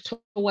rank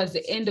towards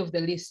the end of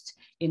the list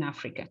in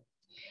Africa.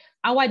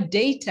 Our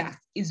data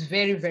is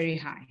very, very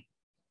high.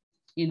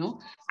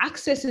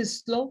 Access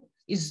is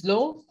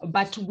low,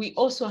 but we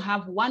also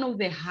have one of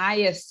the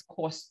highest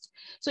costs.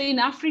 So in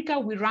Africa,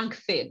 we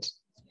rank third.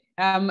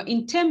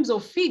 In terms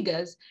of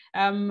figures,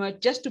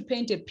 just to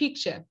paint a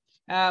picture,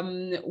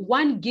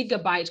 1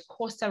 gigabyte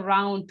costs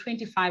around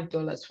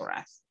 $25 for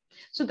us.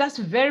 So that's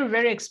very,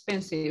 very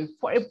expensive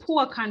for a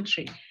poor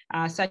country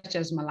such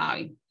as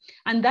Malawi.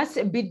 And that's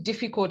a bit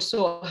difficult.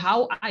 So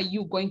how are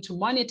you going to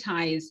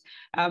monetize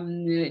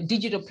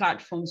digital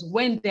platforms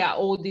when there are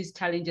all these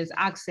challenges,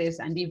 access,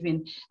 and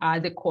even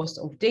the cost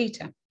of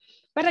data?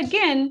 But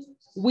again,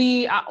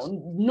 we are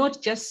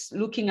not just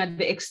looking at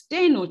the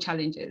external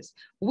challenges.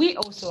 We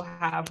also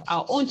have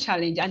our own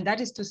challenge, and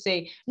that is to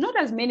say, not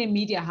as many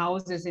media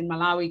houses in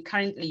Malawi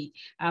currently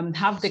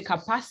have the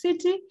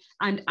capacity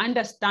and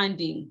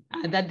understanding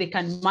that they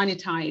can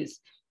monetize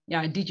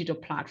digital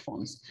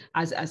platforms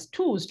as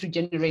tools to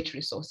generate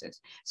resources.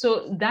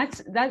 So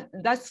that's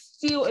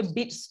still a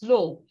bit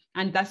slow,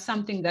 and that's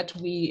something that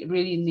we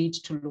really need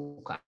to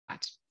look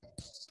at.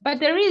 But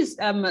there is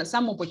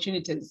some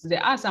opportunities.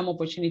 There are some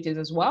opportunities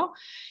as well.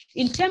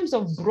 In terms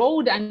of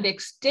broad and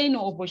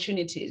external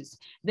opportunities,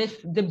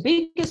 the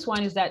biggest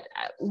one is that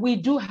we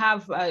do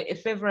have a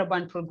favorable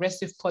and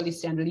progressive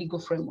policy and legal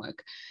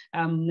framework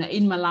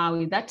in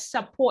Malawi that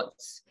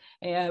supports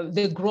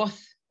the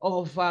growth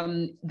of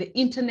the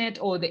internet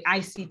or the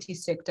ICT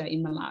sector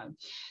in Malawi.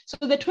 So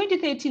the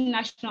 2013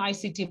 National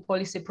ICT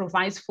Policy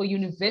provides for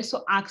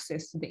universal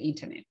access to the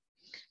internet.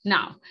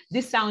 Now,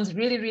 this sounds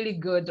really, really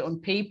good on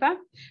paper,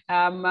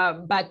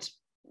 but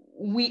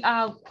we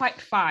are quite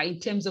far in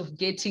terms of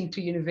getting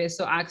to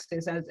universal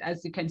access,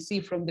 as you can see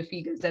from the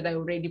figures that I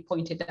already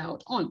pointed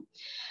out on.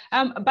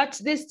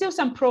 But there's still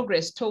some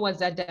progress towards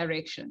that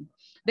direction.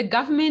 The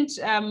government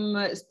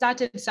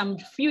started some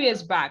few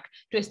years back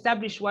to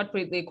establish what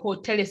they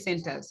call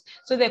telecenters.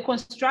 So they're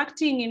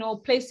constructing,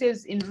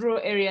 places in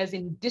rural areas,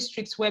 in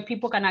districts where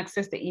people can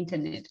access the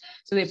internet.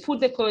 So they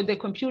put the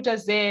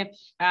computers there,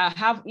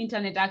 have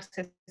internet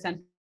access, and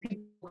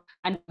people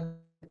and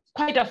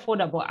quite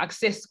affordable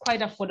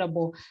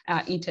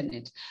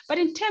internet. But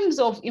in terms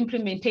of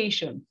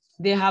implementation,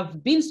 there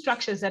have been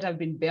structures that have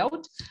been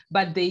built,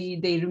 but they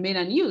remain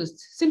unused,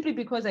 simply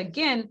because,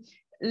 again,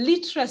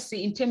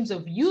 literacy in terms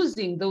of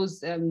using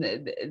those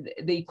the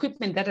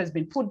equipment that has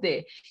been put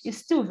there is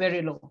still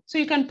very low. So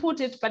you can put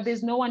it, but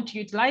there's no one to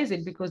utilize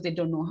it because they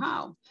don't know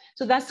how.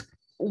 So that's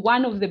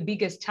one of the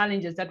biggest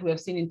challenges that we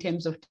have seen in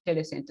terms of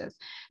telecenters.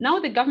 Now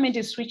the government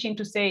is switching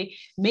to say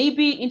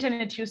maybe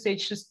internet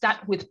usage should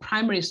start with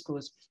primary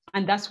schools,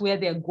 and that's where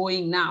they're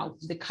going now,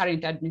 the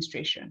current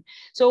administration.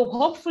 So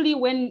hopefully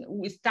when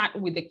we start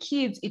with the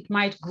kids, it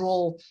might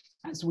grow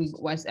as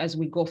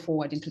we go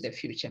forward into the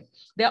future.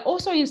 They're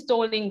also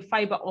installing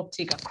fiber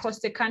optic across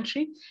the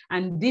country,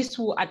 and this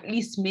will at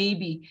least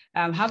maybe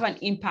have an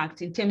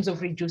impact in terms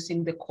of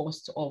reducing the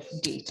cost of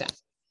data.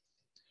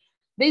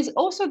 There's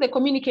also the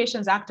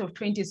Communications Act of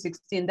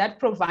 2016 that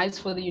provides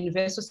for the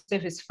Universal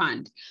Service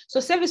Fund. So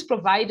service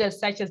providers,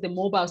 such as the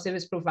mobile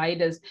service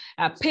providers,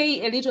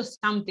 pay a little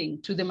something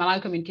to the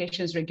Malawi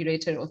Communications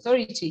Regulatory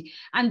Authority,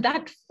 and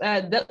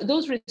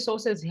those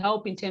resources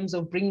help in terms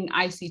of bringing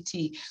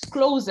ICT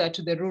closer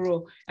to the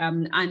rural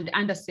and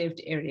underserved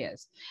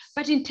areas.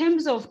 But in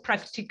terms of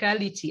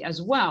practicality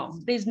as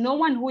well, there's no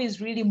one who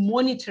is really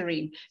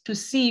monitoring to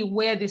see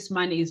where this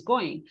money is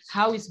going,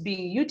 how it's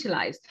being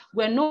utilized.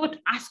 We're not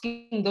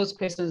asking those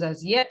questions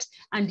as yet,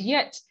 and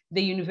yet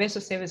the Universal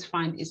Service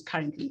Fund is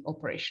currently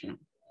operational.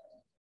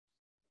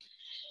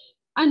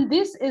 And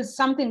this is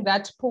something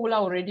that Paula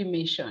already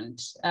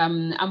mentioned.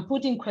 I'm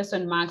putting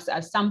question marks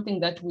as something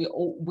that we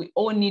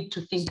all need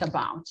to think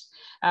about.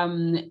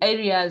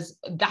 Areas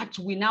that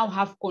we now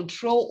have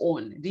control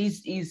on.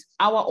 This is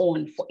our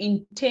own for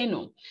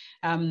internal.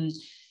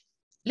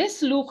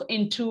 Let's look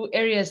into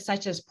areas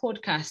such as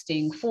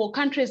podcasting. For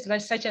countries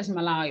such as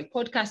Malawi,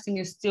 podcasting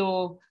is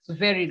still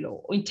very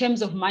low in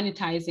terms of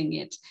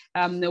monetizing it.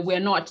 We're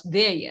not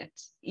there yet.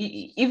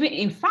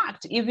 In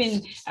fact,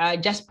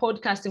 just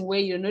podcasting where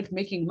you're not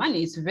making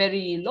money is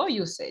very low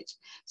usage.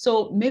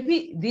 So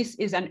maybe this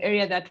is an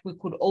area that we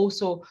could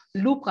also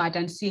look at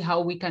and see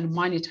how we can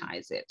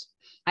monetize it.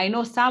 I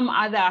know some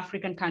other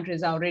African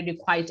countries are already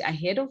quite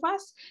ahead of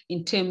us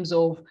in terms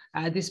of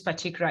this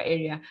particular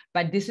area,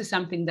 but this is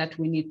something that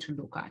we need to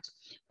look at.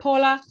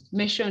 Paula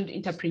mentioned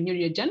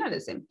entrepreneurial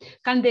journalism.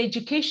 Can the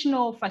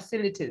educational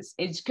facilities,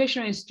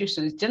 educational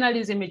institutions,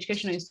 journalism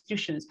educational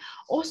institutions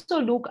also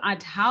look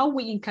at how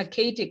we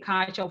inculcate a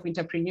culture of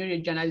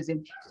entrepreneurial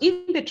journalism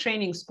in the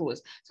training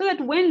schools, so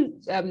that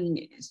when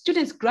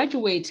students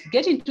graduate,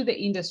 get into the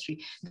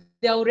industry,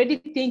 they're already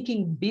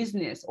thinking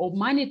business or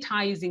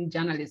monetizing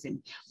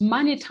journalism,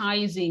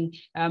 monetizing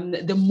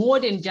the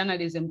modern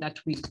journalism that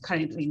we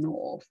currently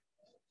know of.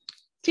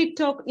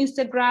 TikTok,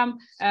 Instagram,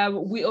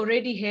 we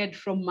already heard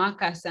from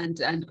Marcus and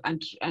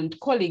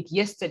colleague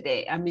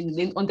yesterday,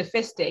 on the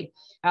first day,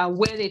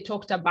 where they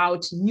talked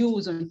about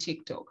news on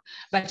TikTok.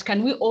 But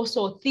can we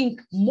also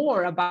think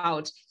more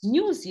about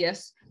news,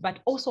 yes, but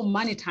also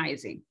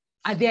monetizing?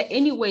 Are there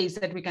any ways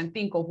that we can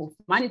think of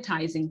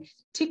monetizing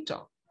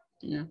TikTok?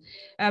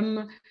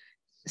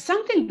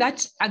 Something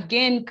that,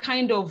 again,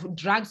 kind of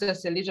drags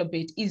us a little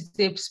bit is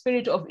the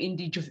spirit of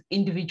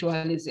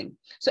individualism.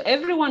 So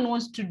everyone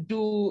wants to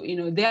do,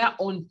 their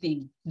own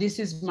thing. This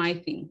is my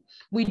thing.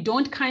 We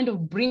don't kind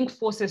of bring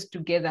forces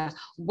together,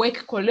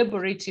 work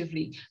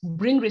collaboratively,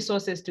 bring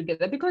resources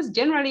together. Because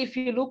generally, if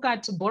you look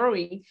at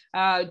borrowing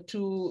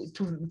for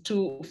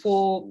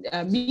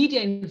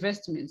media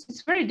investments,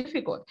 it's very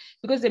difficult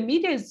because the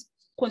media is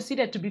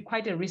considered to be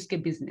quite a risky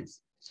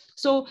business.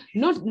 So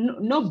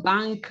no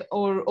bank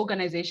or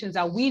organizations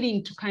are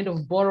willing to kind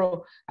of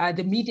borrow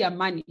the media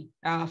money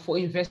for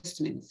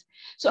investments.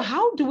 So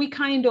how do we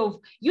kind of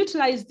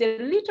utilize the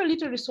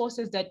little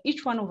resources that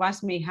each one of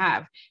us may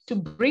have to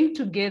bring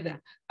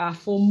together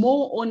for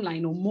more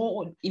online or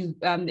more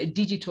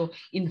digital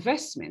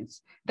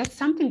investments? That's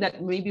something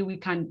that maybe we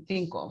can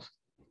think of.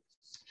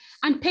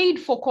 And paid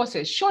for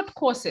courses, short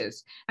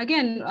courses.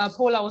 Again,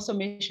 Paula also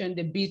mentioned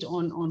a bit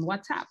on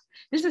WhatsApp.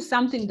 This is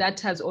something that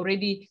has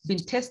already been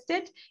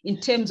tested in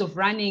terms of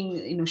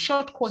running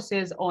short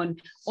courses on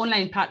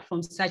online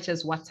platforms such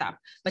as WhatsApp.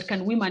 But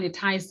can we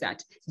monetize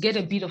that, get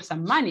a bit of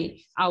some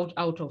money out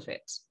of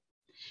it?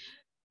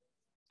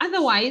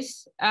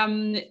 Otherwise,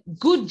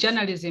 good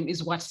journalism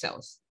is what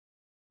sells.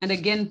 And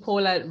again,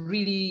 Paula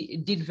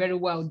really did very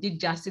well,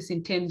 did justice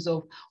in terms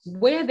of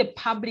where the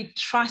public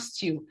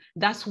trusts you.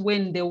 That's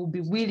when they will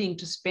be willing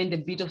to spend a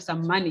bit of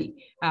some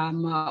money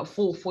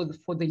for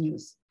the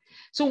news.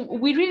 So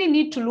we really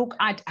need to look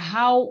at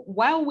how,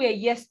 while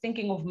we're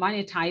thinking of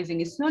monetizing,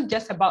 it's not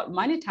just about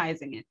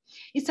monetizing it.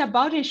 It's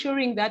about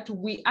ensuring that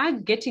we are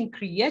getting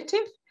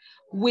creative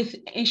with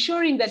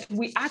ensuring that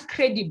we are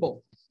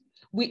credible.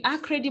 we are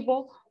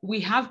credible, we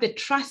have the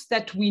trust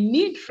that we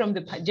need from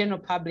the general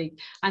public,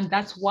 and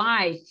that's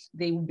why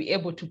they will be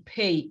able to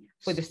pay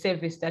for the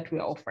service that we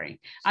are offering.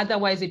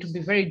 Otherwise, it will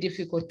be very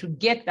difficult to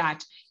get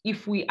that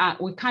if we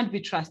can't be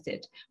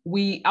trusted.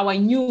 Our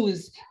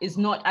news is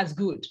not as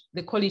good,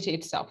 the quality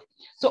itself.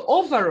 So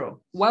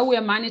overall, while we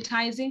are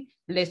monetizing,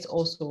 let's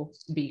also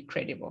be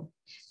credible.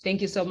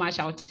 Thank you so much.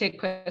 I'll take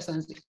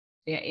questions if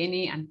there are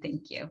any, and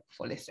thank you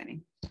for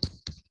listening.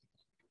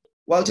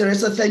 Well,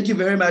 Teresa, thank you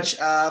very much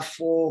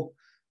for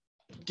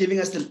giving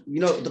us the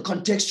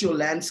contextual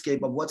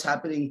landscape of what's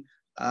happening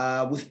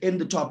within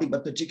the topic,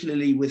 but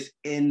particularly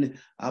within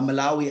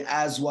Malawi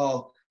as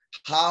well.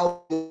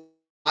 How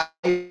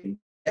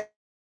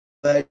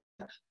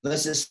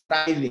versus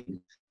thriving.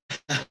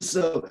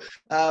 So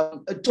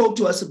talk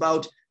to us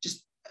about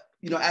just,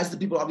 as the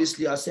people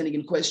obviously are sending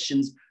in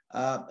questions,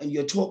 and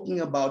you're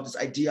talking about this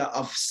idea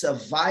of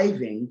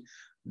surviving,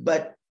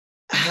 but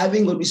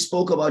having what we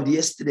spoke about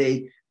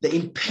yesterday, the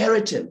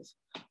imperative,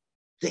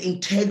 the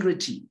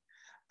integrity.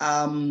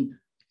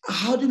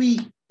 How do we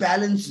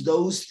balance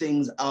those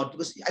things out?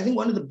 Because I think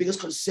one of the biggest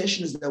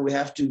concessions that we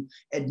have to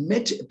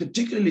admit,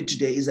 particularly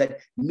today, is that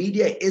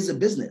media is a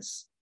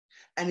business.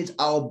 And it's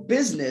our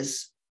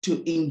business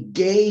to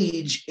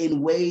engage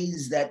in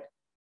ways that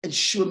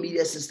ensure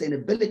media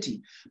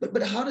sustainability.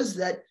 But how does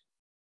that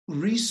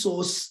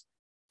resource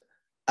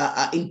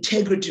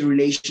integrity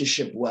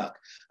relationship work?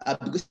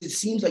 Because it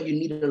seems like you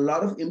need a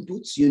lot of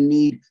inputs, you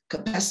need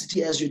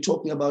capacity as you're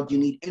talking about, you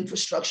need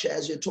infrastructure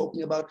as you're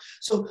talking about.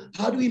 So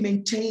how do we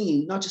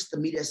maintain not just the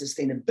media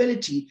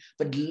sustainability,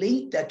 but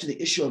link that to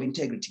the issue of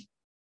integrity?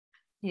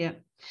 Yeah.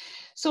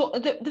 So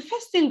the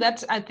first thing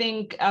that I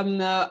think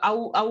I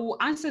will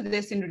answer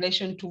this in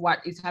relation to what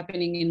is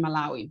happening in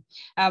Malawi,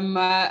 and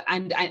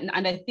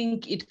I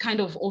think it kind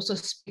of also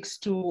speaks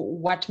to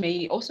what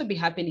may also be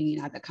happening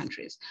in other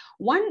countries.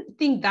 One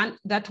thing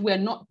that we're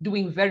not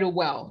doing very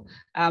well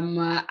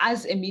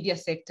as a media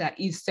sector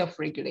is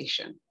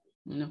self-regulation.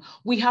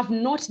 We have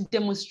not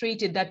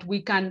demonstrated that we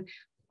can,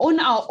 on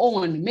our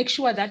own, make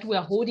sure that we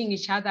are holding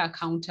each other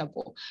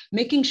accountable,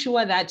 making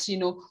sure that,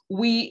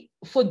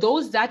 for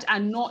those that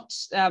are not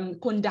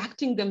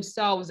conducting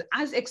themselves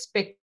as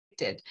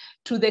expected,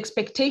 to the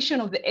expectation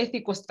of the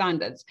ethical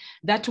standards,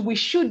 that we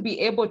should be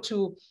able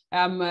to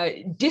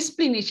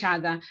discipline each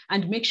other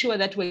and make sure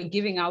that we're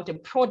giving out a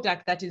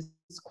product that is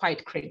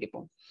quite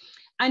credible.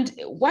 And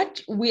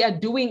what we are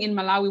doing in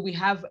Malawi, we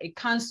have a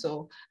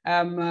council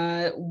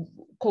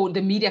called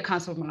the Media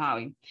Council of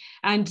Malawi.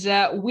 And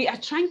we are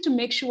trying to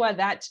make sure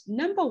that,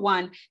 number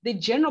one, the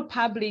general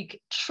public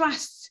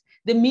trusts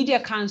the Media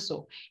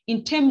Council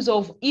in terms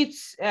of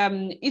its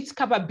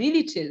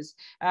capabilities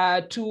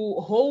to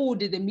hold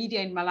the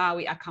media in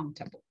Malawi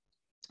accountable.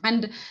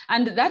 And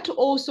that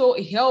also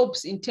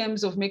helps in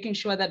terms of making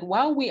sure that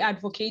while we are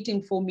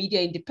advocating for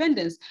media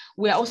independence,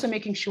 we are also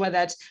making sure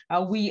that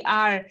we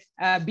are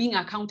being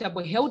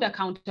accountable, held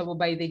accountable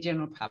by the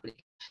general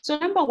public. So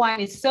number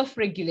one is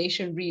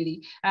self-regulation,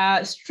 really,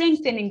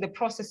 strengthening the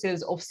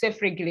processes of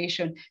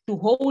self-regulation to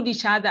hold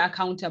each other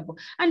accountable,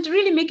 and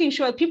really making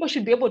sure people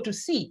should be able to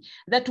see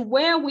that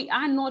where we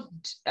are not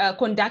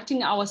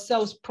conducting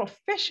ourselves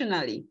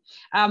professionally,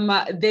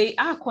 there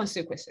are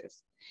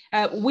consequences.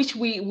 Which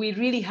we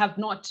really have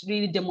not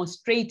really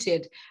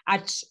demonstrated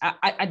at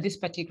this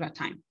particular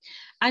time.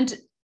 And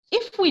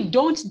if we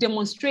don't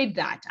demonstrate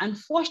that,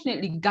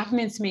 unfortunately,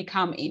 governments may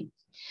come in.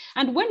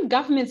 And when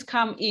governments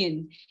come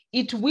in,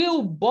 it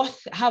will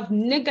both have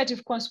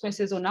negative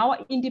consequences on our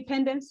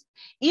independence,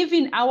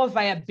 even our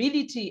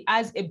viability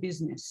as a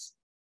business.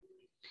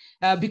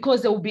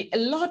 Because there will be a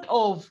lot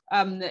of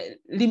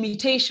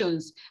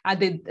limitations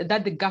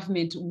that the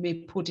government may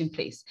put in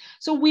place.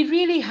 So we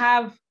really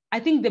have, I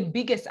think the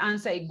biggest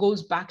answer, it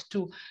goes back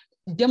to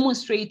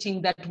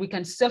demonstrating that we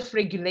can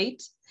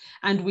self-regulate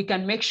and we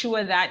can make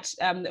sure that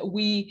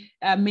we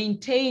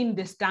maintain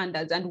the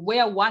standards, and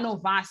where one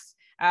of us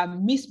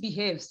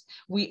misbehaves,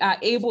 we are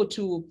able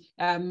to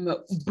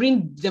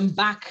bring them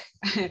back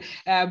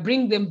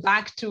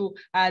to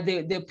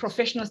the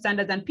professional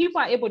standards, and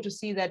people are able to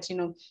see that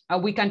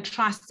we can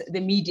trust the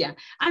media,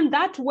 and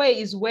that way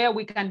is where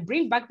we can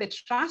bring back the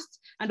trust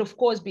and of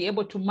course be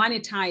able to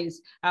monetize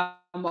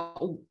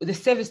the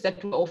service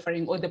that we're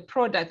offering or the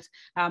product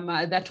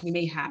that we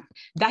may have.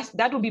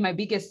 That will be my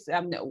biggest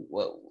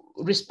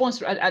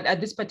response at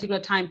this particular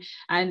time,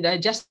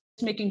 and just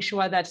making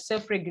sure that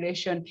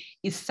self-regulation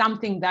is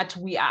something that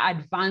we are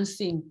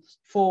advancing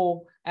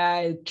for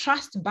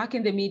trust back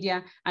in the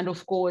media, and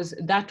of course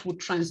that would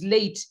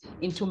translate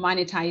into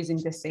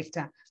monetizing the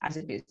sector as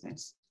a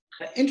business.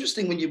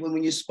 Interesting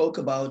when you spoke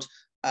about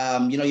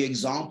your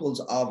examples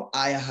of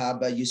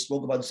iHub, you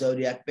spoke about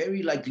Zodiac,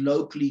 very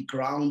locally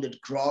grounded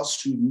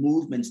grassroots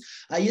movements.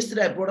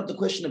 Yesterday I brought up the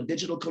question of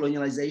digital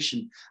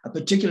colonialization,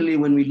 particularly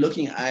when we're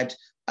looking at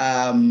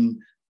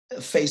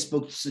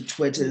Facebook's,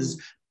 Twitter's.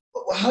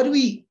 how do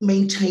we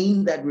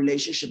maintain that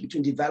relationship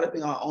between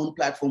developing our own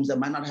platforms that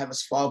might not have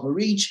as far of a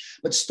reach,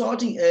 but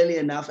starting early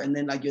enough? And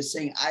then, like you're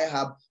saying,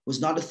 iHub was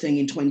not a thing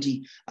in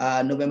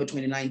November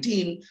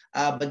 2019,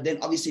 but then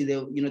obviously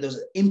there was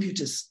an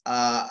impetus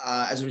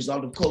as a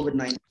result of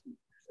COVID-19.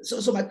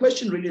 So my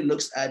question really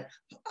looks at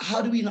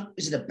how do we not,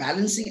 is it a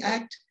balancing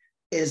act?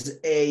 Is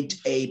it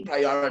a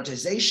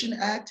prioritization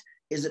act?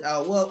 Is it,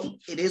 well,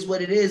 it is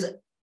what it is.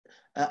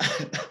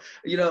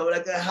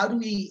 Like how do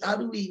we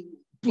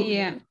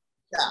put,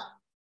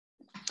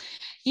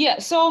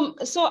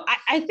 So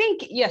I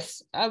think,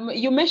 yes,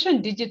 you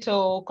mentioned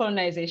digital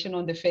colonization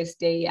on the first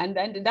day, and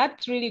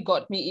that really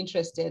got me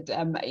interested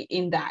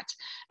in that.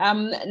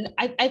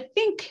 I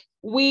think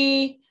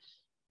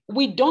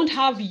we don't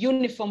have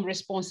uniform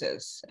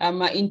responses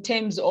in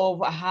terms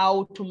of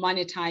how to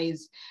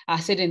monetize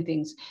certain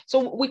things.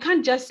 So we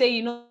can't just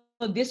say,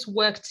 this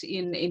worked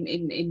in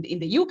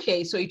the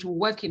UK, so it will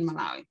work in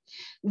Malawi.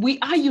 We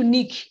are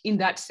unique in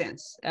that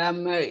sense.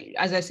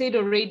 As I said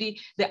already,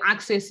 the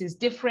access is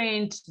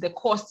different, the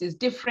cost is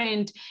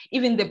different,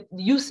 even the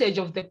usage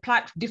of the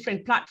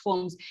different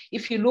platforms.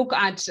 If you look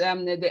at,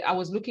 I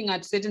was looking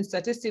at certain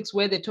statistics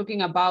where they're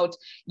talking about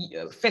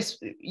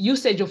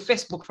usage of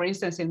Facebook, for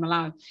instance, in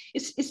Malawi.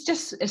 It's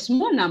just a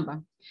small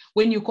number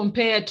when you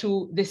compare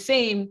to the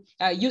same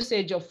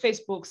usage of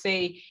Facebook,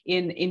 say,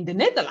 in the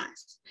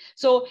Netherlands.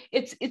 So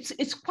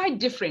it's quite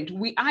different.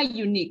 We are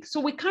unique. So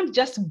we can't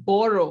just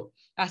borrow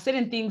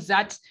certain things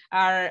that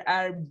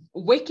are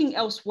working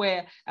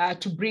elsewhere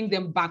to bring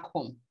them back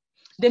home.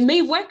 They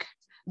may work,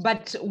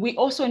 but we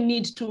also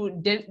need to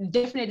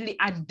definitely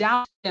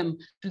adapt them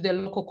to the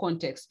local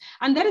context.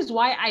 And that is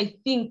why I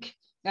think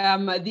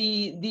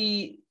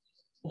the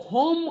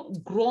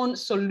homegrown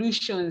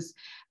solutions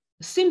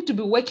seem to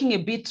be working a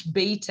bit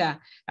better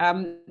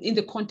in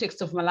the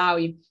context of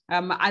Malawi,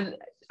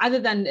 other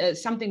than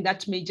something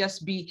that may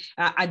just be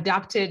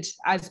adapted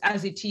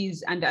as it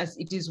is and as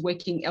it is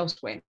working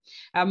elsewhere.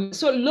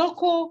 So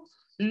local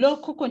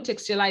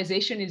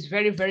contextualization is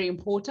very, very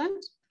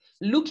important.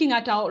 Looking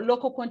at our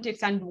local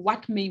context and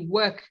what may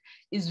work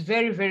is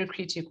very, very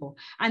critical.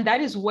 And that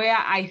is where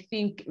I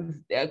think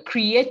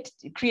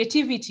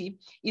creativity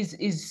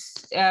is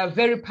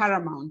very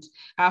paramount.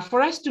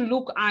 For us to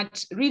look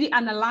at, really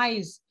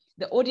analyze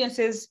the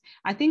audiences.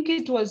 I think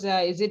it was,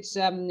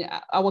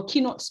 our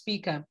keynote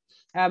speaker,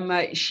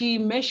 she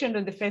mentioned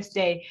on the first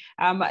day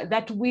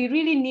that we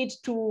really need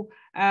to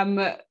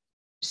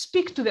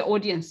speak to the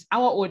audience,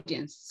 our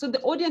audience. So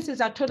the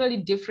audiences are totally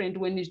different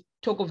when you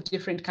talk of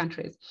different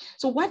countries.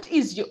 So what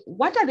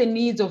are the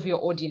needs of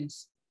your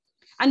audience?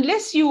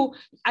 Unless you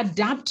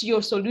adapt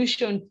your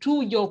solution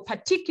to your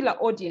particular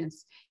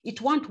audience, it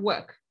won't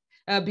work.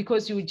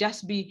 Because you would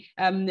just be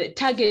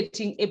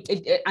targeting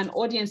an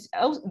audience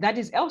that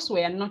is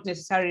elsewhere and not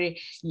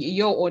necessarily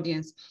your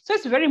audience. So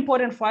it's very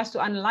important for us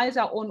to analyze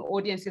our own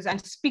audiences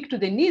and speak to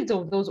the needs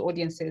of those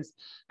audiences.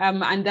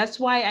 And that's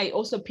why I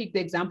also picked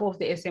the example of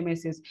the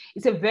SMSs.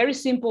 It's a very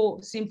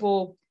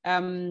simple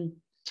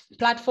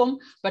platform,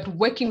 but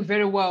working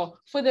very well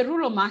for the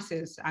rural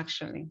masses,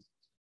 actually.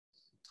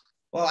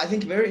 Well, I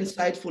think very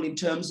insightful in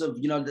terms of,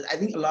 I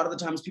think a lot of the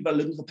times people are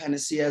looking for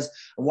panaceas,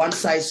 one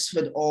size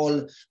fit all.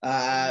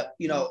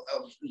 We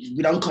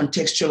don't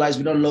contextualize,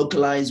 we don't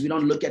localize, we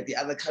don't look at the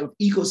other kind of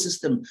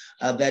ecosystem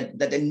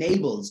that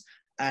enables,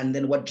 and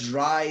then what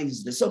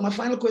drives this. So my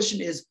final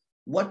question is,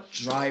 what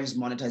drives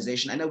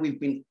monetization? I know we've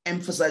been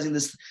emphasizing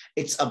this.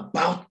 It's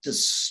about the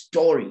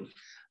story.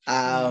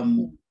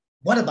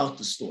 What about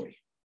the story?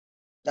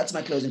 That's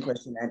my closing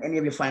question. And any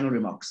of your final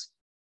remarks?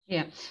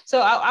 Yeah,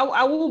 so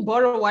I will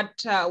borrow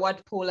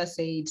what Paula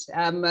said.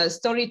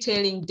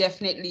 Storytelling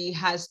definitely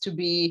has to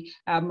be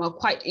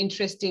quite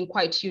interesting,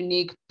 quite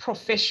unique,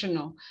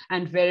 professional,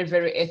 and very,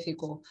 very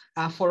ethical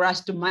for us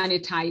to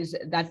monetize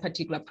that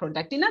particular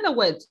product. In other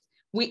words,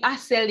 we are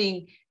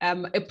selling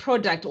a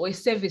product or a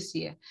service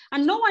here,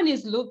 and no one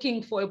is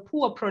looking for a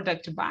poor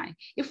product to buy.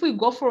 If we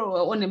go for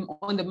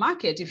on the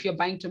market, if you're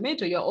buying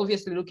tomato, you're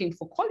obviously looking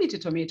for quality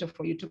tomato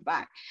for you to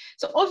buy.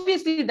 So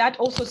obviously that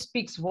also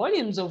speaks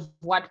volumes of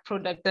what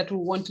product that we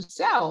want to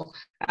sell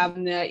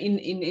in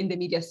the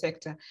media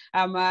sector.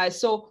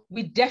 So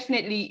we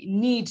definitely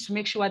need to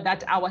make sure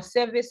that our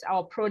service,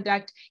 our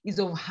product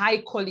is of high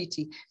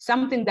quality,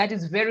 something that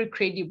is very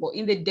credible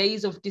in the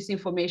days of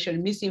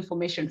disinformation,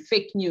 misinformation,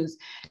 fake news.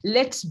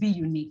 Let's be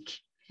unique.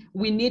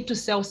 We need to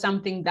sell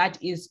something that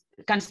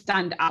can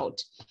stand out.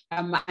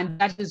 And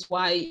that is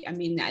why,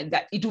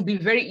 that it will be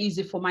very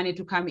easy for money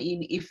to come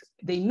in if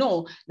they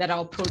know that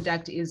our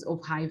product is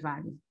of high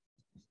value.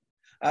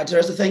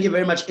 Teresa, thank you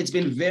very much. It's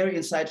been very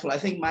insightful. I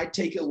think my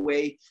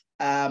takeaway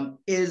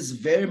is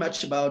very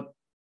much about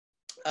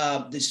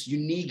this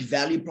unique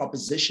value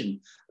proposition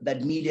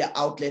that media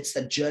outlets,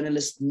 that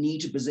journalists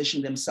need to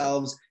position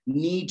themselves,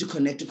 need to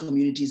connect to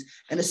communities,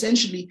 and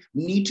essentially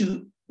need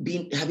to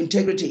have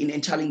integrity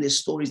in telling their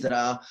stories that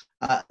are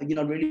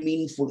really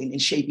meaningful in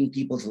shaping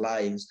people's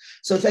lives.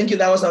 So thank you.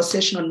 That was our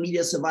session on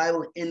media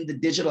survival in the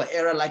digital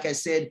era. Like I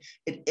said,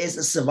 it is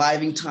a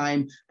surviving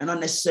time and not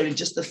necessarily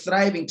just a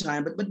thriving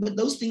time, but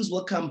those things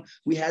will come.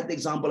 We had the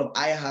example of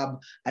iHub,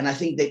 and I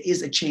think there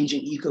is a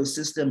changing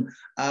ecosystem.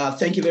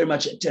 Thank you very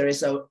much,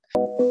 Teresa.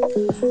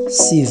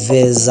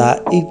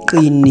 Siveza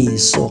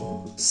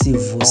iqiniso,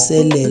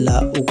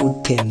 sivuselela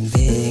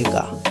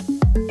ukuthembeka.